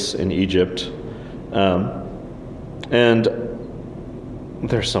slaves in Egypt. And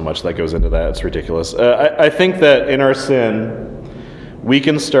there's so much that goes into that. It's ridiculous. I think that in our sin, we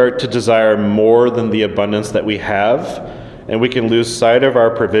can start to desire more than the abundance that we have, and we can lose sight of our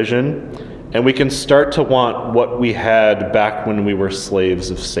provision, and we can start to want what we had back when we were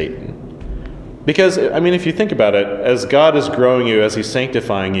slaves of Satan. Because, I mean, if you think about it, as God is growing you, as he's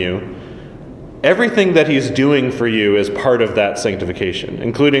sanctifying you, everything that he's doing for you is part of that sanctification,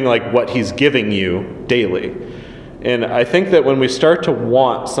 including like what he's giving you daily. And I think that when we start to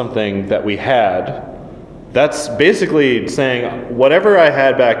want something that we had, that's basically saying, whatever I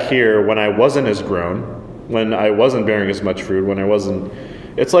had back here when I wasn't as grown, when I wasn't bearing as much fruit, when I wasn't,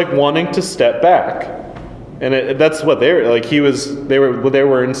 it's like wanting to step back. And that's what they were, like they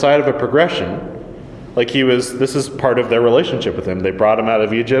were inside of a progression. Like this is part of their relationship with him. They brought him out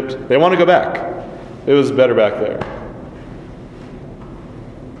of Egypt. They want to go back. It was better back there.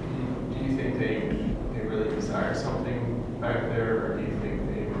 Do you think they really desire something back there, or do you think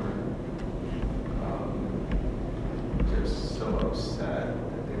they were just so upset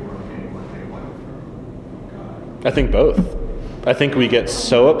that they weren't getting what they wanted from God? I think both. I think we get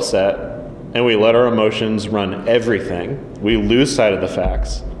so upset and we let our emotions run everything. We lose sight of the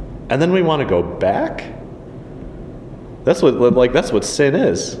facts. And then we want to go back? That's what sin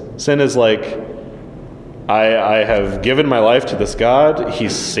is. Sin is like, I have given my life to this God.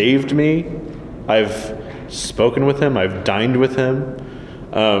 He's saved me. I've spoken with him. I've dined with him.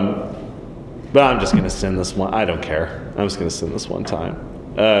 But I'm just going to sin this one. I don't care. I'm just going to sin this one time.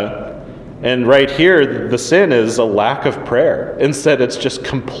 And right here, the sin is a lack of prayer. Instead, it's just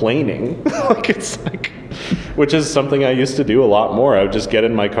complaining. Which is something I used to do a lot more. I would just get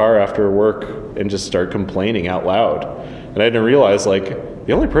in my car after work and just start complaining out loud. And I didn't realize,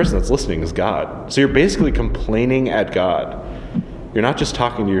 the only person that's listening is God. So you're basically complaining at God. You're not just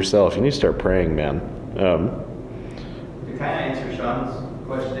talking to yourself. You need to start praying, man. To kind of answer Sean's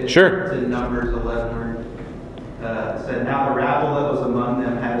question, Sure. It's in Numbers 11, where it said, "Now the rabble that was among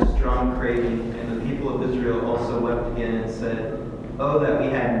them had a strong craving, and the people of Israel also wept again and said, 'Oh, that we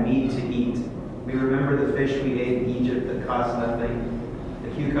had meat to eat. We remember the fish we ate in Egypt that cost nothing, the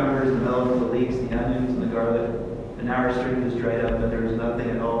cucumbers, the melons, the leeks, the onions, and the garlic. And now our strength is dried up, and there is nothing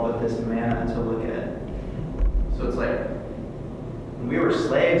at all but this manna to look at.'" So it's like, when we were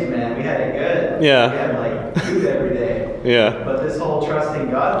slaves, man, we had it good. Yeah. We had food every day. Yeah. But this whole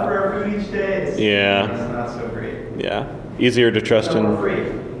trusting God for our food each day is it's not so great. Yeah. Easier to trust And in. we're free.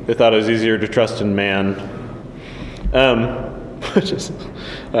 They thought it was easier to trust in man. Which is,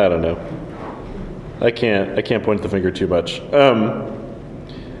 I don't know. I can't point the finger too much.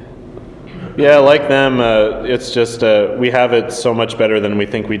 Yeah, like them, it's just we have it so much better than we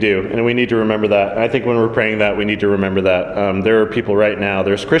think we do, and we need to remember that. And I think when we're praying that, we need to remember that. There are people right now,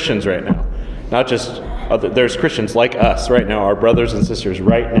 there's Christians right now, not just there's Christians like us right now, our brothers and sisters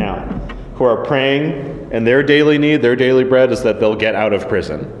right now, who are praying, and their daily need, their daily bread is that they'll get out of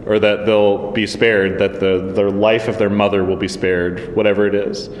prison, or that they'll be spared, that their life of their mother will be spared, whatever it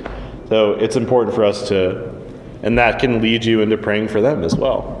is. So it's important for us and that can lead you into praying for them as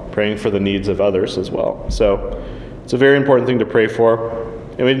well, praying for the needs of others as well. So it's a very important thing to pray for.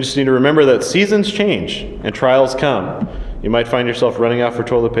 And we just need to remember that seasons change and trials come. You might find yourself running out for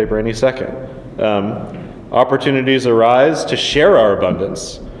toilet paper any second. Opportunities arise to share our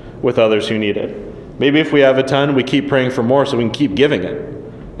abundance with others who need it. Maybe if we have a ton, we keep praying for more so we can keep giving it.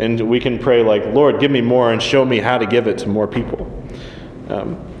 And we can pray Lord, give me more and show me how to give it to more people.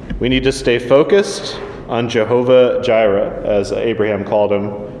 We need to stay focused on Jehovah Jireh, as Abraham called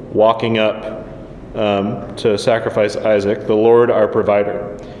him, walking up to sacrifice Isaac, the Lord our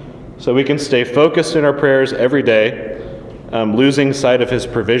provider. So we can stay focused in our prayers every day. Losing sight of his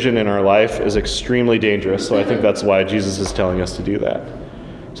provision in our life is extremely dangerous, so I think that's why Jesus is telling us to do that.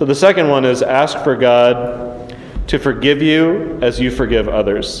 So the second one is ask for God to forgive you as you forgive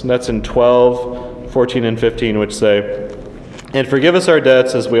others. And that's in 12, 14, and 15, which say, "And forgive us our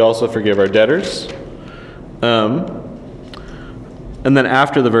debts as we also forgive our debtors." And then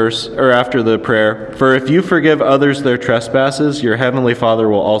after the prayer, "For if you forgive others their trespasses, your heavenly Father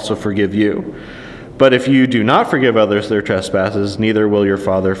will also forgive you. But if you do not forgive others their trespasses, neither will your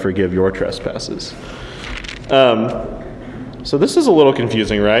Father forgive your trespasses." So this is a little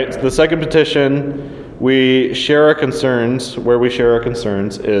confusing, right? The second petition, we share our concerns. Where we share our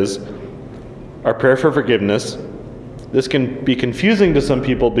concerns is our prayer for forgiveness. This can be confusing to some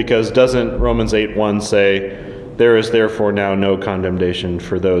people because doesn't Romans 8:1 say, "There is therefore now no condemnation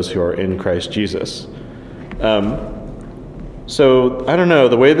for those who are in Christ Jesus"? So I don't know,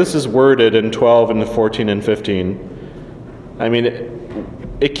 the way this is worded in 12 and 14 and 15, I mean,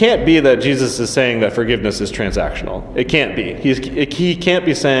 it can't be that Jesus is saying that forgiveness is transactional. It can't be. He can't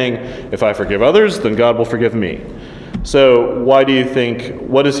be saying, if I forgive others, then God will forgive me. So what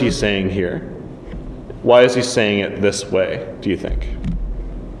is he saying here? Why is he saying it this way, do you think?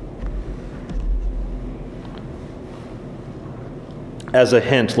 as a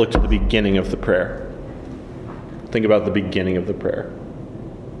hint, look to the beginning of the prayer. Think about the beginning of the prayer.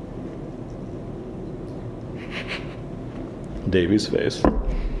 Davy's face. And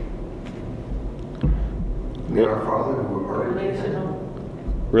our Father who art in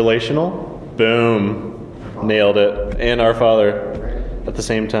heaven. Relational? Boom. Nailed it. And our Father at the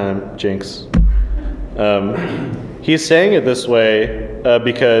same time. Jinx. He's saying it this way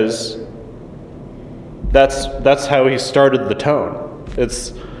because that's how he started the tone.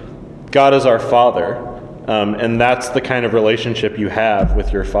 It's God is our Father, and that's the kind of relationship you have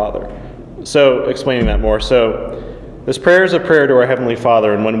with your Father. So, explaining that more. So, this prayer is a prayer to our Heavenly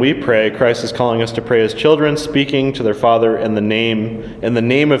Father, and when we pray, Christ is calling us to pray as children, speaking to their Father in the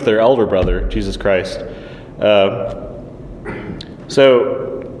name of their elder brother, Jesus Christ.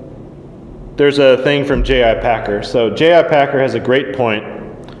 So, there's a thing from J.I. Packer. So, J.I. Packer has a great point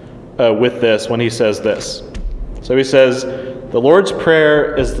with this when he says this. So he says, the Lord's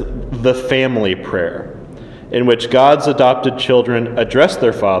Prayer is the family prayer, in which God's adopted children address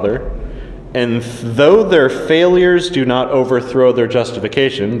their Father, and though their failures do not overthrow their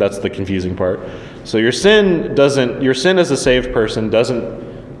justification, that's the confusing part. So your sin as a saved person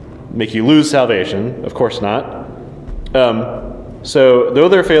doesn't make you lose salvation, of course not. So though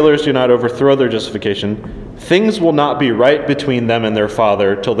their failures do not overthrow their justification, things will not be right between them and their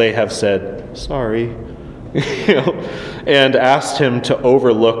Father till they have said, sorry, and asked him to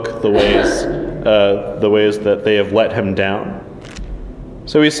overlook the ways that they have let him down.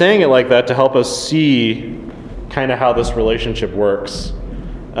 So he's saying it like that to help us see kind of how this relationship works.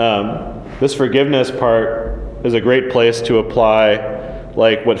 This forgiveness part is a great place to apply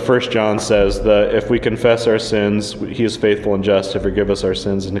like what 1 John says, that if we confess our sins, he is faithful and just to forgive us our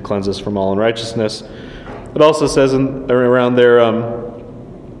sins and to cleanse us from all unrighteousness. It also says around there,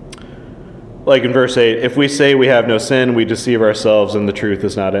 like in verse 8, if we say we have no sin, we deceive ourselves and the truth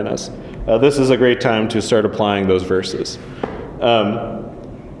is not in us. This is a great time to start applying those verses.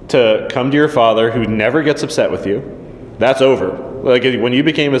 To come to your Father who never gets upset with you. That's over. Like when you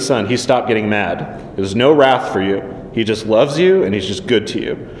became his son, he stopped getting mad. There's no wrath for you. He just loves you and he's just good to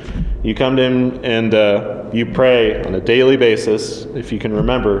you. You come to him and you pray on a daily basis. If you can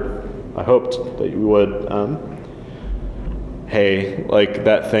remember, I hoped that you would. Hey, like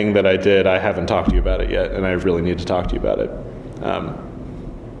that thing that I did, I haven't talked to you about it yet, and I really need to talk to you about it.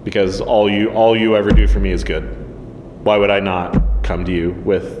 Because all you ever do for me is good. Why would I not come to you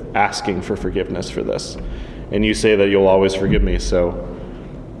with asking for forgiveness for this? And you say that you'll always forgive me, so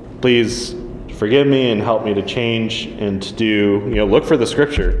please forgive me and help me to change and to do, look for the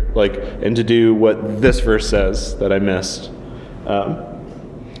scripture, and to do what this verse says that I missed. So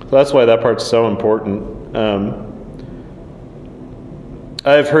that's why that part's so important.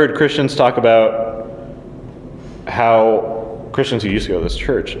 I've heard Christians talk about how, Christians who used to go to this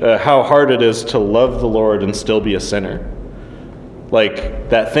church, how hard it is to love the Lord and still be a sinner. Like,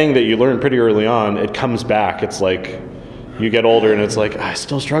 that thing that you learn pretty early on, it comes back. It's like, you get older and it's like, I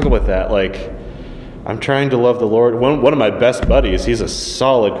still struggle with that. Like, I'm trying to love the Lord. One of my best buddies, he's a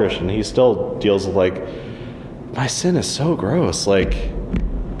solid Christian. He still deals with my sin is so gross. Like,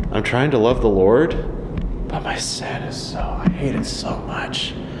 I'm trying to love the Lord, but my sin is I hate it so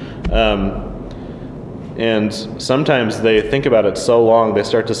much. And sometimes they think about it so long, they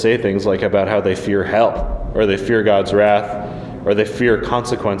start to say things like about how they fear hell, or they fear God's wrath, or they fear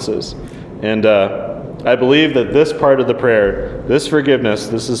consequences. And I believe that this part of the prayer, this forgiveness,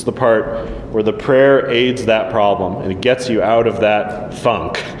 this is the part where the prayer aids that problem, and it gets you out of that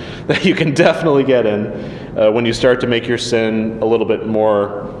funk that you can definitely get in when you start to make your sin a little bit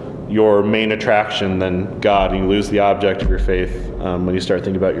more your main attraction than God, and you lose the object of your faith when you start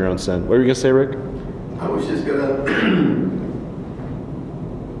thinking about your own sin. What were you going to say, Rick? I was just going to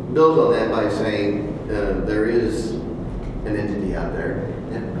build on that by saying there is an entity out there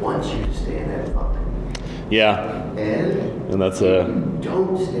that wants you to stay in that funk. Yeah. And that's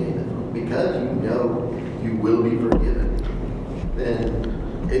don't stay in the funk because you know you will be forgiven.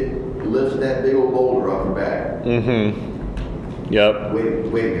 Then it lifts that big old boulder off your back. Mm-hmm. Yep.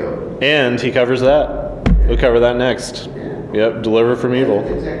 Way to go. And he covers that. We'll cover that next. Yeah. Yep. Deliver from evil.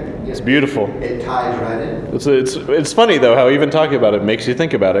 Exactly. Yeah. It's beautiful. It ties right in. It's funny though how even talking about it makes you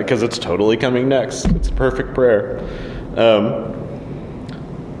think about it, because it's totally coming next. It's a perfect prayer.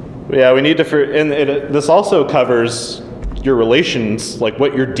 Yeah, we need to. This also covers your relations, like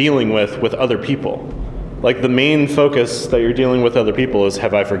what you're dealing with other people. Like the main focus that you're dealing with other people is,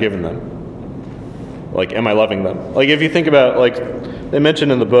 have I forgiven them? Like, am I loving them? Like, if you think about, they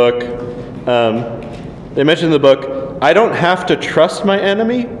mentioned in the book, I don't have to trust my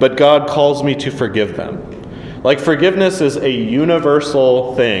enemy, but God calls me to forgive them. Like, forgiveness is a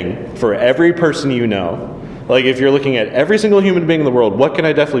universal thing for every person you know. Like, if you're looking at every single human being in the world, what can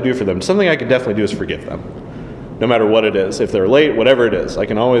I definitely do for them? Something I can definitely do is forgive them, no matter what it is. If they're late, whatever it is, I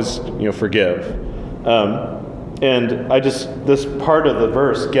can always, forgive. And this part of the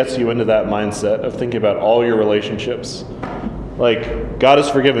verse gets you into that mindset of thinking about all your relationships. Like, God has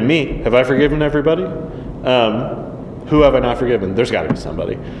forgiven me. Have I forgiven everybody? Who have I not forgiven? There's got to be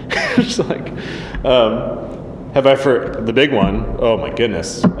somebody. It's like, have I for the big one? Oh my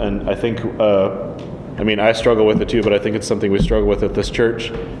goodness! And I think, I struggle with it too, but I think it's something we struggle with at this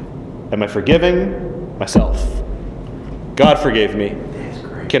church. Am I forgiving myself? God forgave me.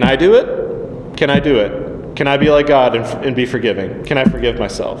 Can I do it? Can I do it? Can I be like God and be forgiving? Can I forgive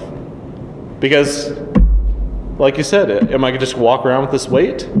myself? Because, like you said, am I going to just walk around with this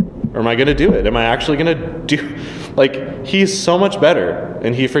weight? Or am I going to do it? Am I actually going to do... Like, he's so much better,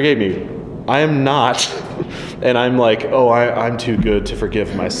 and he forgave me. I am not. And I'm like, I'm too good to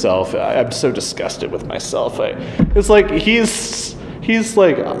forgive myself. I'm so disgusted with myself. It's like, he's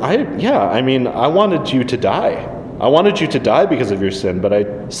like, I wanted you to die. I wanted you to die because of your sin, but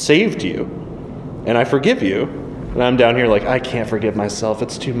I saved you. And I forgive you. And I'm down here like, I can't forgive myself.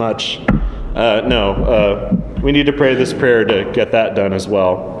 It's too much. We need to pray this prayer to get that done as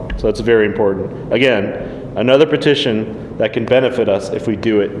well. So that's very important. Again, another petition that can benefit us if we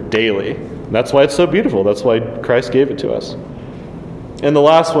do it daily. And that's why it's so beautiful. That's why Christ gave it to us. And the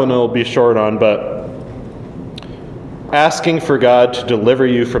last one I'll be short on, but asking for God to deliver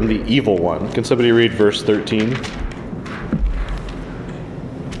you from the evil one. Can somebody read verse 13?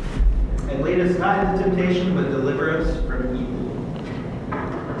 And lead us not into temptation, but deliver us from evil.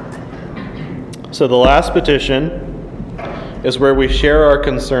 So the last petition is where we share our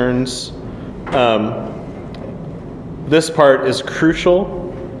concerns. This part is crucial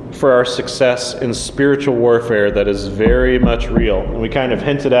for our success in spiritual warfare that is very much real. And we kind of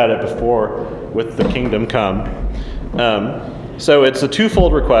hinted at it before with the kingdom come. So it's a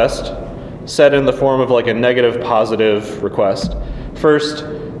twofold request set in the form of like a negative positive request. First,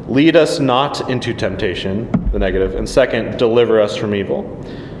 lead us not into temptation, the negative. And second, deliver us from evil.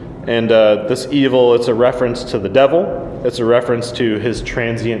 And this evil, it's a reference to the devil. It's a reference to his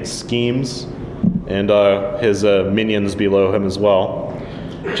transient schemes and his minions below him as well.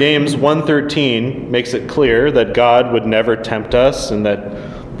 James 1:13 makes it clear that God would never tempt us, and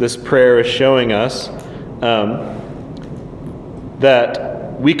that this prayer is showing us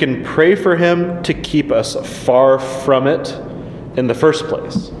that we can pray for him to keep us far from it in the first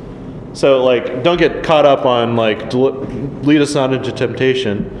place. So, like, don't get caught up on, like, lead us not into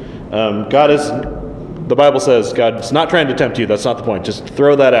temptation. The Bible says God's not trying to tempt you. That's not the point. Just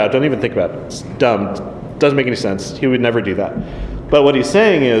throw that out. Don't even think about it. It's dumb. Doesn't make any sense. He would never do that. But what he's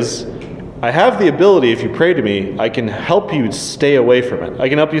saying is, I have the ability, if you pray to me, I can help you stay away from it. I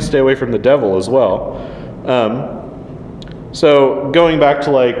can help you stay away from the devil as well. So going back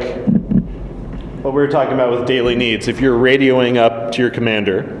to like what we were talking about with daily needs, if you're radioing up to your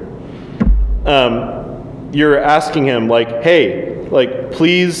commander, you're asking him like, hey, like,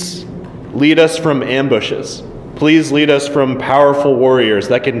 please lead us from ambushes. Please lead us from powerful warriors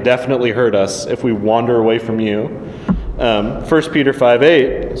that can definitely hurt us if we wander away from you. 1 Peter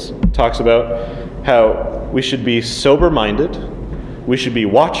 5:8 talks about how we should be sober-minded, we should be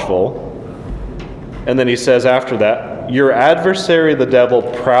watchful, and then he says after that, your adversary the devil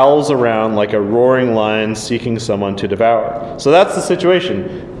prowls around like a roaring lion seeking someone to devour. So that's the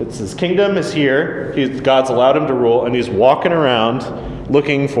situation. It's his kingdom is here, God's allowed him to rule, and he's walking around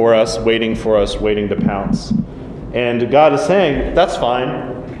looking for us, waiting to pounce. And God is saying, that's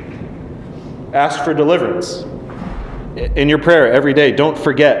fine. Ask for deliverance. In your prayer every day, don't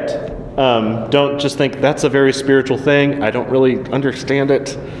forget. Don't just think, that's a very spiritual thing. I don't really understand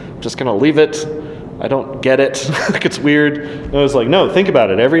it. I'm just going to leave it. I don't get it. Like, it's weird. No, it's like, no, think about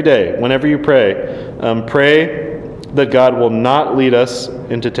it every day. Whenever you pray, pray that God will not lead us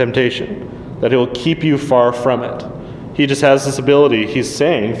into temptation, that he'll keep you far from it. He just has this ability, he's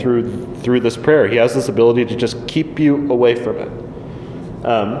saying through this prayer, he has this ability to just keep you away from it,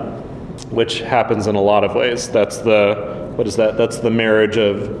 which happens in a lot of ways. That's That's the marriage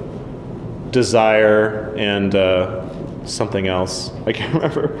of desire and something else. I can't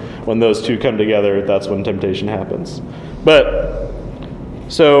remember. When those two come together, that's when temptation happens. But,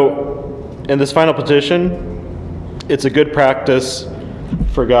 so, in this final petition, it's a good practice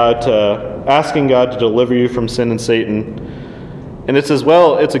for asking God to deliver you from sin and Satan. And it's as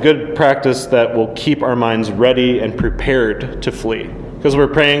well, it's a good practice that will keep our minds ready and prepared to flee. Because we're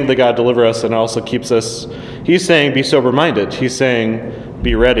praying that God deliver us, and it also keeps us, he's saying be sober-minded. He's saying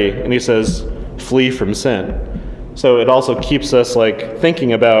be ready. And he says flee from sin. So it also keeps us like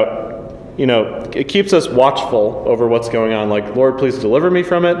thinking about, it keeps us watchful over what's going on. Like, Lord, please deliver me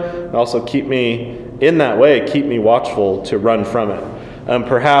from it. And also keep me in that way, keep me watchful to run from it.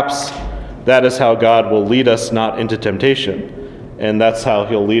 Perhaps that is how God will lead us not into temptation. And that's how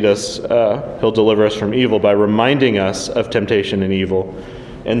he'll lead us, he'll deliver us from evil by reminding us of temptation and evil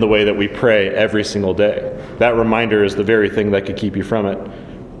in the way that we pray every single day. That reminder is the very thing that could keep you from it.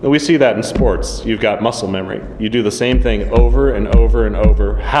 And we see that in sports. You've got muscle memory. You do the same thing over and over and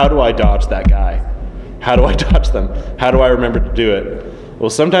over. How do I dodge that guy? How do I dodge them? How do I remember to do it? Well,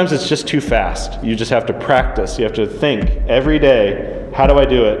 sometimes it's just too fast. You just have to practice. You have to think every day, how do I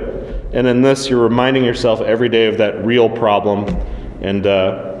do it? And in this, you're reminding yourself every day of that real problem. And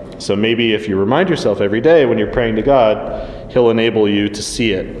so maybe if you remind yourself every day when you're praying to God, he'll enable you to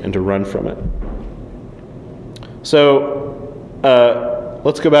see it and to run from it. So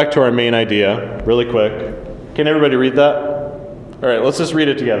let's go back to our main idea really quick. Can everybody read that? All right, let's just read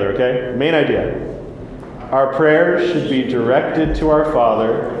it together, okay? Main idea. Our prayers should be directed to our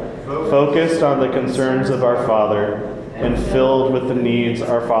Father, focused on the concerns of our Father, and filled with the needs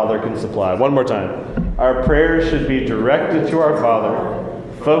our Father can supply. One more time. Our prayers should be directed to our Father,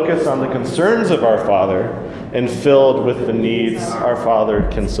 focused on the concerns of our Father, and filled with the needs our Father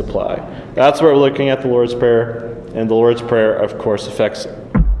can supply. That's what we're looking at the Lord's Prayer, and the Lord's Prayer, of course, affects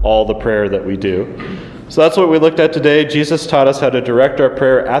all the prayer that we do. So that's what we looked at today. Jesus taught us how to direct our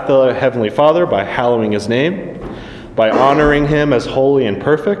prayer at the Heavenly Father by hallowing his name, by honoring him as holy and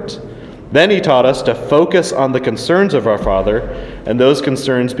perfect. Then he taught us to focus on the concerns of our Father, and those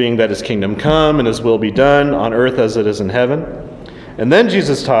concerns being that his kingdom come and his will be done on earth as it is in heaven. And then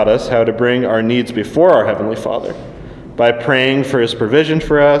Jesus taught us how to bring our needs before our Heavenly Father by praying for his provision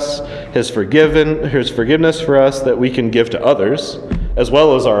for us, his forgiveness for us that we can give to others, as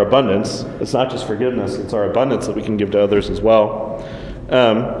well as our abundance. It's not just forgiveness, it's our abundance that we can give to others as well.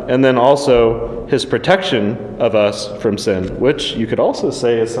 And then also his protection of us from sin, which you could also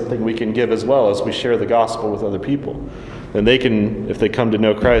say is something we can give as well as we share the gospel with other people. And they can, if they come to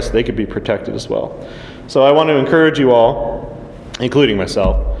know Christ, they could be protected as well. So I want to encourage you all, including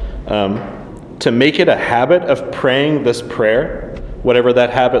myself, to make it a habit of praying this prayer, whatever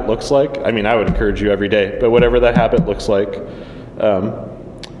that habit looks like. I mean, I would encourage you every day, but whatever that habit looks like,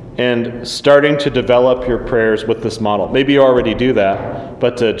 and starting to develop your prayers with this model. Maybe you already do that,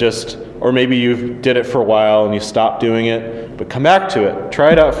 but or maybe you did it for a while and you stopped doing it, but come back to it.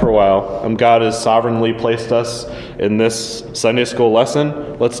 Try it out for a while. God has sovereignly placed us in this Sunday school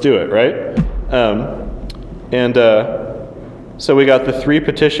lesson. Let's do it, right? So we got the 3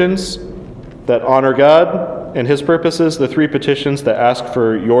 petitions that honor God and his purposes, the 3 petitions that ask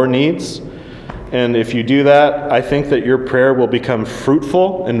for your needs. And if you do that, I think that your prayer will become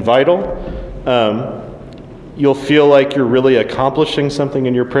fruitful and vital. You'll feel like you're really accomplishing something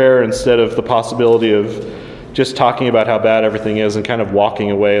in your prayer instead of the possibility of just talking about how bad everything is and kind of walking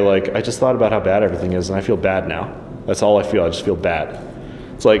away like, I just thought about how bad everything is and I feel bad now. That's all I feel. I just feel bad.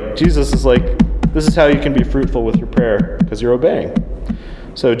 It's like Jesus is like, this is how you can be fruitful with your prayer because you're obeying.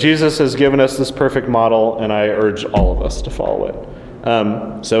 So Jesus has given us this perfect model, and I urge all of us to follow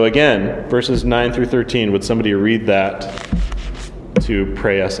it. So again, verses 9 through 13, would somebody read that to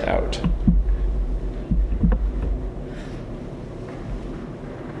pray us out?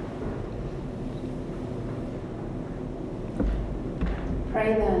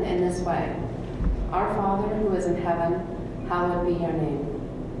 Pray then in this way. Our Father who is in heaven, hallowed be your name.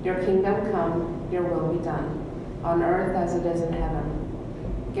 Your kingdom come, your will be done, on earth as it is in heaven.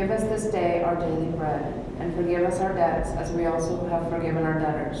 Give us this day our daily bread, and forgive us our debts as we also have forgiven our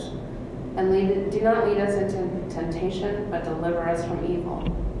debtors. And do not lead us into temptation, but deliver us from evil.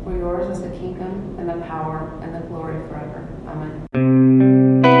 For yours is the kingdom, and the power, and the glory forever. Amen.